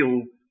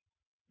until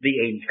the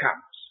end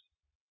comes.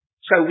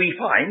 So we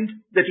find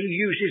that he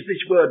uses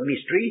this word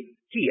mystery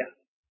here.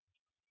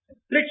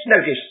 Let's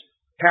notice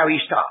how he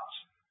starts.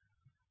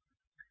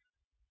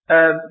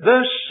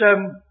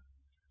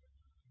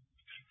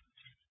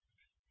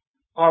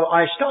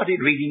 I started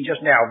reading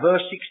just now,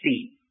 verse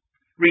 16.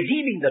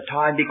 Redeeming the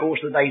time because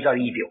the days are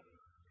evil.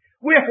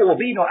 Wherefore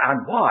be not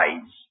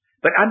unwise,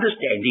 but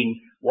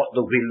understanding what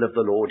the will of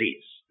the Lord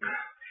is.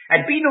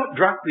 And be not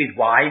drunk with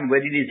wine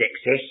wherein is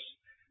excess,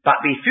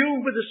 but be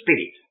filled with the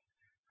Spirit.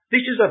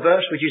 This is a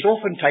verse which is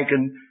often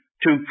taken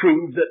to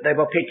prove that they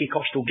were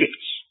Pentecostal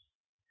gifts.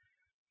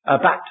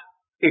 But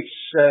it's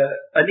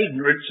an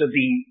ignorance of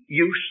the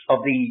use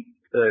of the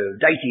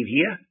dative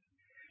here.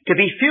 To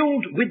be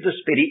filled with the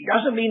Spirit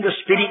doesn't mean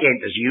the Spirit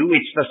enters you,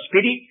 it's the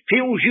Spirit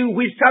fills you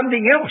with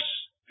something else.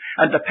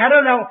 And the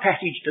parallel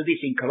passage to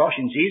this in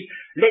Colossians is,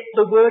 let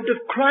the word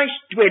of Christ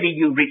dwell in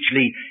you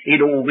richly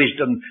in all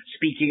wisdom,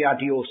 speaking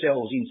unto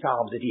yourselves in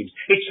psalms and hymns.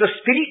 It's the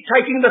Spirit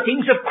taking the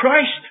things of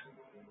Christ,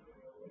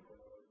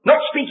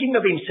 not speaking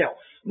of himself,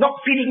 not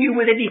filling you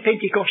with any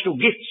Pentecostal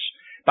gifts,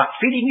 but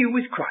filling you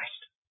with Christ.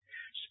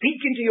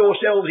 Speaking to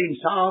yourselves in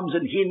psalms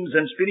and hymns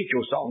and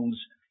spiritual songs,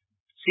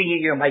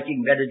 singing and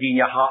making melody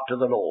in your heart to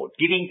the Lord,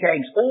 giving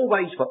thanks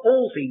always for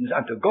all things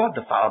unto God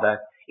the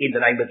Father in the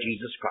name of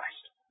Jesus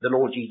Christ. The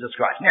Lord Jesus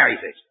Christ. Now he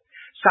says,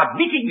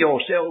 submitting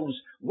yourselves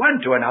one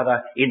to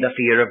another in the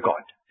fear of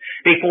God.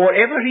 Before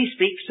ever he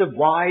speaks of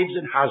wives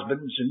and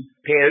husbands and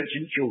parents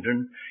and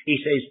children, he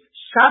says,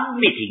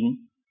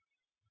 submitting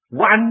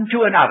one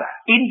to another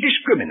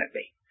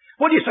indiscriminately.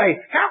 What do you say?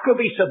 How can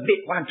we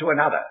submit one to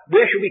another?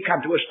 Where should we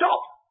come to a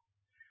stop?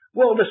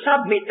 Well, the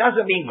submit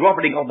doesn't mean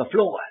groveling on the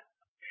floor,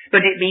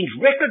 but it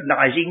means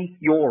recognizing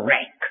your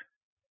rank.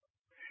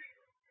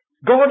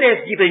 God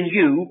has given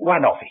you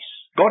one office.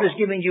 God has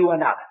given you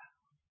another.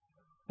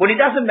 Well,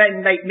 it doesn't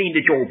mean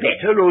that you're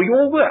better or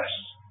you're worse.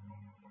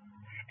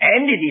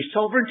 And in his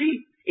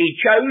sovereignty, he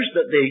chose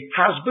that the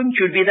husband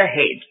should be the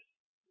head.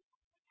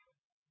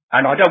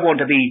 And I don't want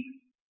to be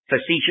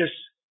facetious,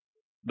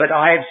 but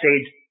I have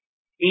said,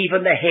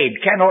 even the head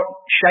cannot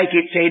shake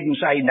its head and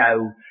say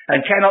no,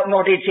 and cannot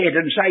nod its head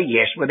and say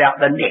yes without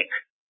the neck.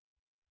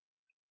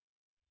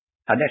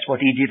 And that's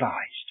what he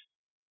devised.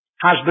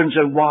 Husbands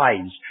and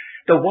wives.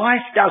 The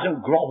wife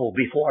doesn't grovel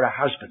before her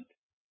husband.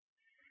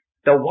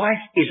 The wife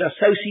is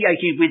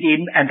associated with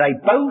him and they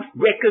both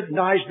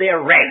recognize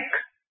their rank.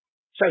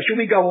 So shall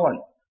we go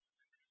on?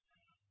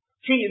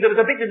 See, there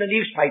was a bit in the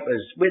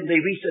newspapers when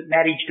the recent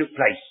marriage took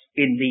place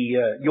in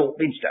the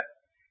York Minster.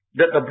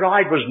 that the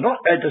bride was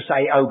not going to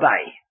say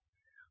obey.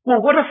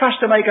 Well, what a fuss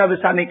to make over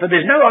something, for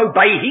there's no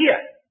obey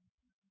here.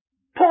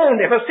 Paul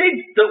never said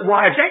that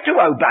wives had to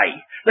obey.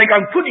 They go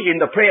and put it in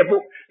the prayer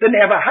book, then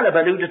they have a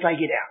hullabaloo to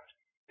take it out.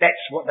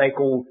 That's what they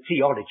call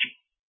theology.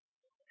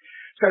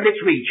 So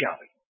let's read, shall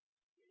we?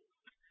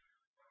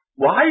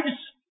 Wives,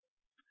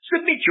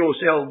 submit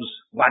yourselves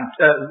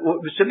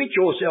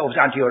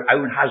unto your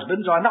own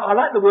husbands. I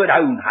like the word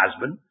own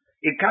husband.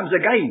 It comes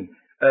again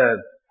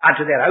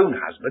unto their own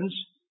husbands,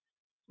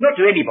 not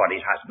to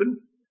anybody's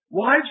husband.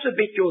 Wives,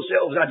 submit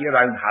yourselves unto your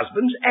own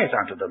husbands as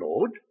unto the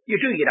Lord.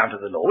 You're doing it unto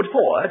the Lord,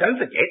 for, don't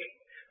forget,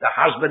 the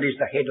husband is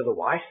the head of the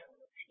wife,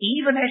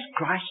 even as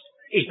Christ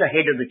is the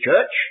head of the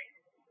church,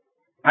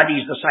 and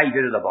he's the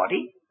Saviour of the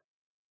body.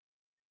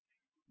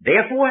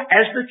 Therefore,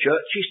 as the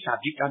church is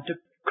subject unto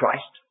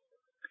Christ,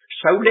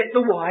 so let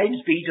the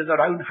wives be to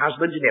their own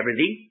husbands in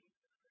everything.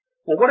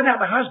 Well, what about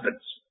the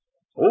husbands?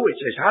 Oh, it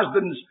says,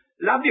 husbands,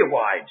 love your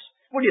wives.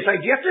 Well, you say,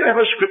 do you have to have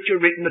a scripture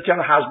written to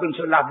tell husbands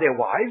to love their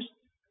wives?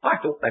 I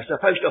thought they're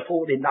supposed to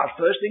fall in love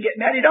first and get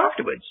married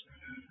afterwards.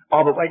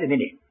 Oh, but wait a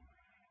minute.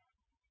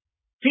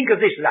 Think of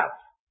this love.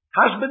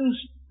 Husbands,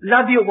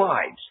 love your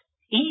wives,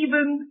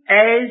 even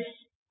as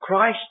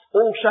Christ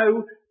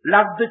also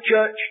loved the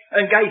church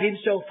and gave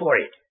himself for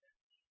it.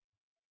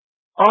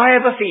 I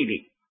have a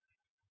feeling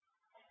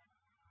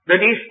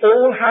that if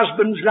all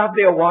husbands loved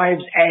their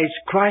wives as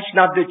Christ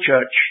loved the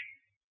church,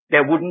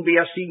 there wouldn't be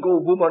a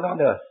single woman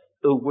on earth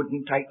who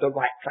wouldn't take the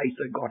right place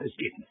that God has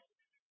given.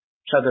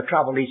 So the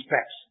trouble is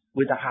perhaps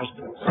with the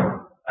husbands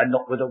and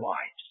not with the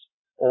wives.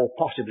 Or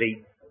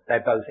possibly they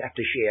both have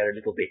to share a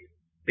little bit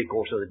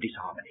because of the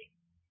disharmony.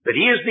 But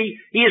here's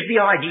the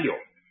ideal.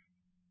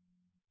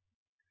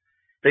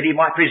 That he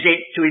might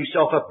present to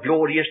himself a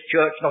glorious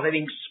church, not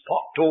having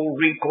spot or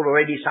wrinkle or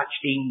any such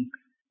thing,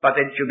 but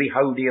that it should be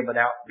holy and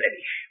without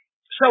blemish.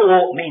 So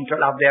ought men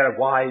to love their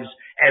wives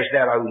as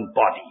their own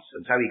bodies.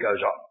 And so he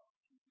goes on.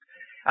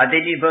 And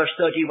then in verse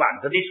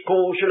 31, for this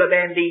cause shall a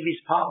man leave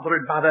his father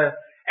and mother,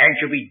 and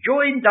shall be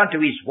joined unto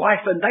his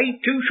wife, and they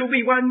two shall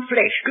be one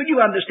flesh. Could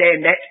you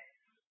understand that?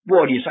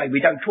 Well, you say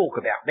we don't talk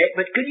about that,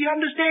 but could you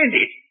understand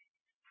it?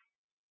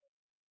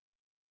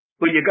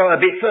 Well, you go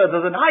a bit further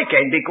than I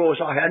can,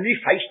 because I only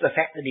face the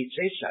fact that it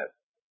says so.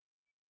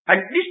 And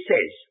this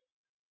says,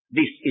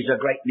 this is a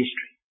great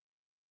mystery.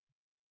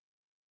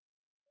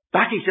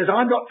 But he says,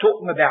 I'm not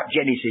talking about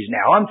Genesis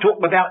now, I'm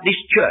talking about this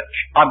church.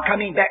 I'm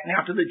coming back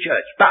now to the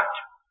church. But,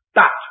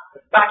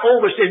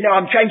 always says, now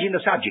I'm changing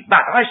the subject,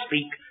 but I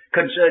speak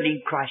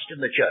concerning Christ and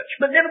the church.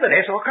 But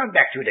nevertheless, I'll come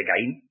back to it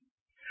again.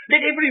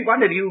 Let every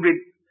one of you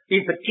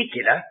in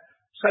particular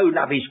so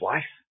love his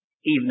wife,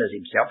 even as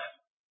himself,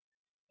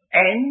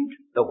 and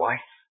the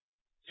wife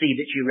see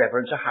that she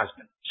reverence her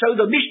husband. So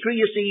the mystery,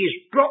 you see,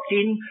 is dropped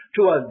in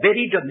to a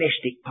very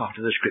domestic part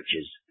of the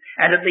scriptures.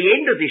 And at the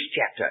end of this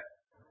chapter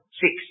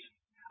 6,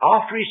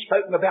 after he's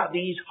spoken about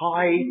these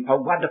high and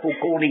wonderful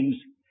callings,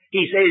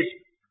 he says,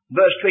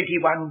 verse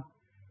 21,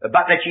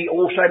 but that ye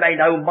also may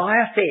know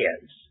my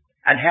affairs,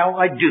 and how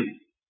I do.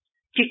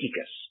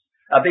 Tychicus,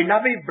 a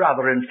beloved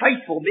brother and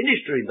faithful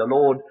minister in the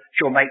Lord,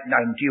 shall make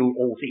known to you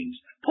all things.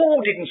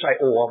 Paul didn't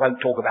say, I won't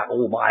talk about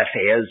all my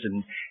affairs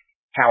and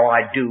how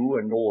I do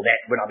and all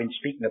that when I've been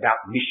speaking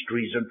about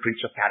mysteries and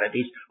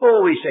principalities.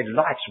 Oh, he said,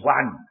 life's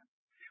one.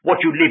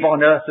 What you live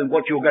on earth and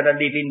what you're going to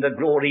live in the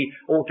glory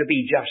ought to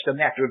be just a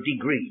matter of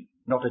degree,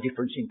 not a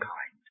difference in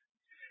kind.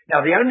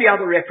 Now, the only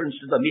other reference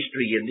to the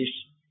mystery in this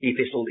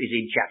epistle is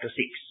in chapter 6.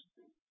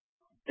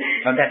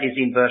 And that is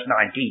in verse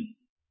 19.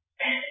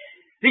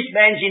 This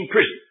man's in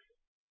prison,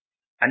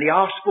 and he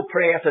asks for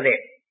prayer for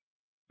them.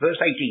 Verse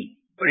 18,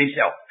 for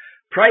himself.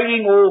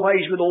 Praying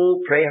always with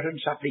all prayer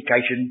and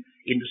supplication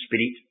in the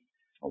Spirit,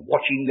 and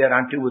watching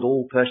thereunto with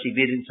all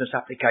perseverance and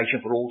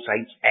supplication for all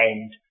saints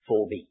and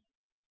for me.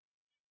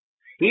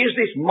 Here's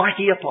this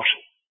mighty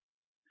apostle,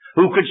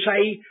 who could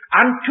say,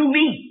 unto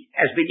me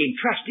has been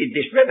entrusted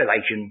this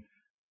revelation.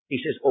 He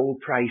says, oh,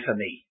 pray for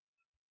me.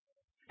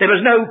 There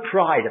was no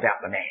pride about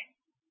the man.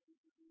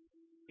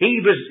 He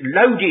was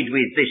loaded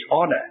with this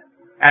honour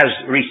as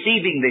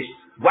receiving this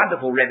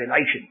wonderful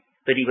revelation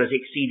that he was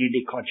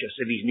exceedingly conscious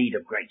of his need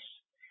of grace.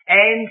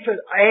 And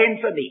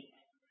for me.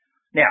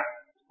 Now,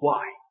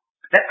 why?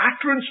 That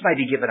utterance may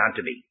be given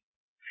unto me.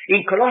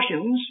 In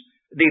Colossians,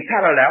 the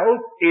parallel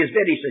is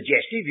very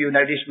suggestive. You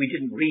notice we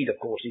didn't read,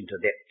 of course,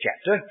 into that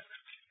chapter.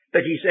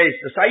 But he says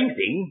the same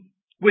thing,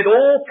 with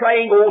all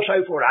praying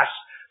also for us,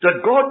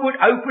 that God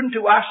would open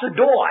to us a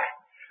door.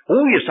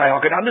 Oh, you say, I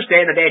can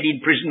understand a man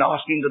in prison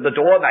asking that the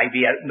door may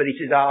be open, but he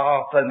says,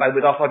 for the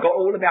moment I forgot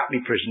all about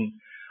me prison.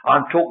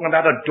 I'm talking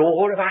about a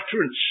door of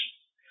utterance,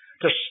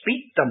 to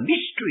speak the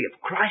mystery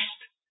of Christ,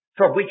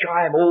 from which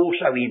I am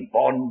also in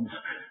bonds,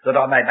 that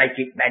I may make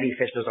it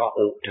manifest as I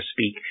ought to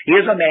speak.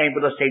 Here's a man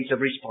with a sense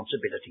of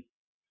responsibility.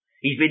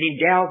 He's been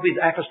endowed with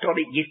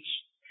apostolic gifts.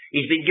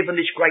 He's been given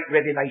this great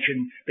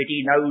revelation, but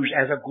he knows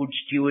as a good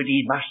steward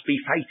he must be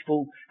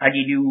faithful, and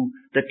he knew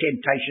the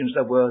temptations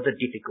there were, the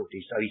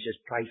difficulties. So he says,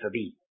 pray for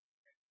me,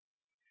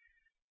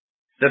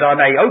 that I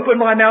may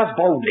open my mouth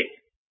boldly,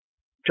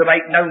 to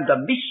make known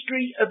the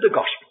mystery of the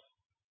gospel.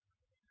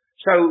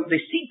 So the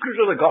secret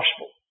of the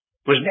gospel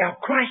was now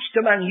Christ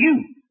among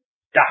you,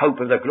 the hope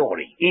of the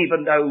glory,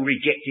 even though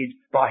rejected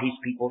by his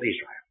people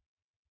Israel.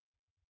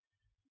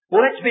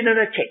 Well, that's been an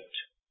attempt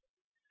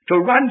to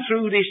run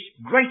through this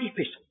great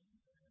epistle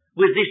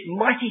with this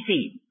mighty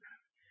theme,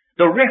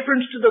 the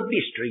reference to the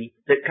mystery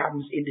that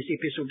comes in this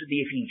epistle to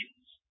the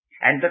Ephesians,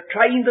 and the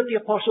claim that the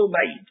apostle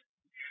made,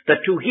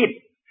 that to him,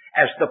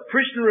 as the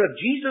prisoner of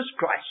Jesus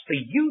Christ, for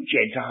you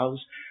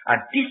Gentiles,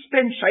 a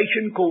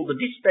dispensation called the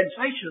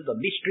dispensation of the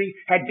mystery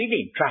had been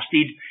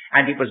entrusted,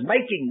 and it was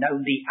making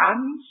known the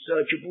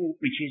unsearchable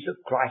riches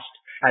of Christ,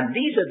 and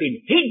these have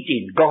been hid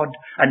in God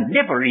and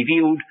never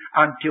revealed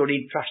until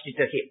entrusted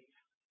to him.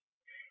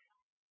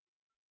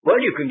 Well,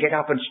 you can get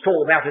up and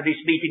storm out of this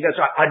meeting as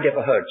I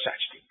never heard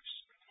such things.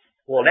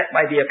 Well, that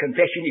may be a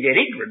confession of your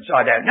ignorance,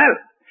 I don't know.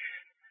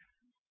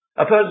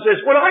 A person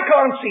says, well, I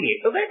can't see it.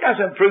 Well, that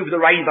doesn't prove the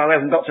rainbow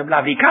hasn't got some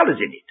lovely colours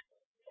in it.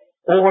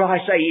 All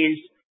I say is,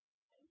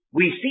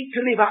 we seek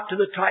to live up to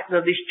the title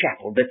of this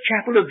chapel, the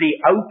chapel of the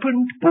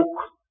opened book.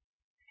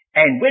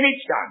 And when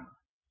it's done,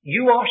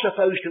 you are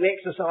supposed to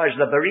exercise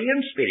the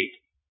Berean spirit,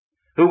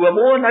 who were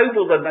more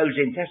noble than those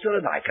in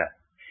Thessalonica,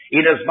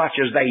 inasmuch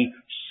as they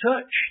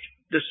searched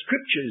the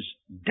scriptures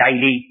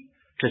daily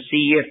to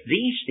see if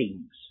these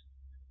things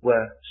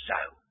were so.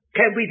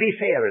 Can we be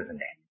fairer than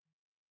that?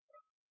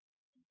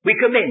 We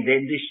commend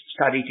then this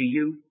study to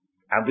you,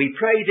 and we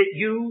pray that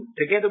you,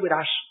 together with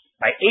us,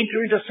 may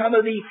enter into some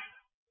of the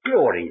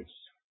glories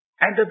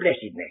and the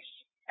blessedness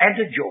and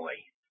the joy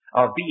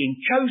of being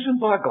chosen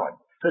by God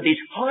for this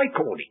high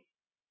calling,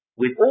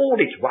 with all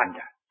its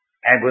wonder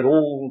and with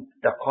all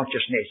the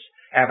consciousness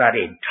of our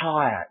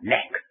entire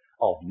lack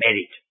of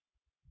merit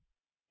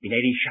in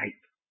any shape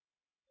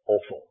or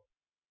form.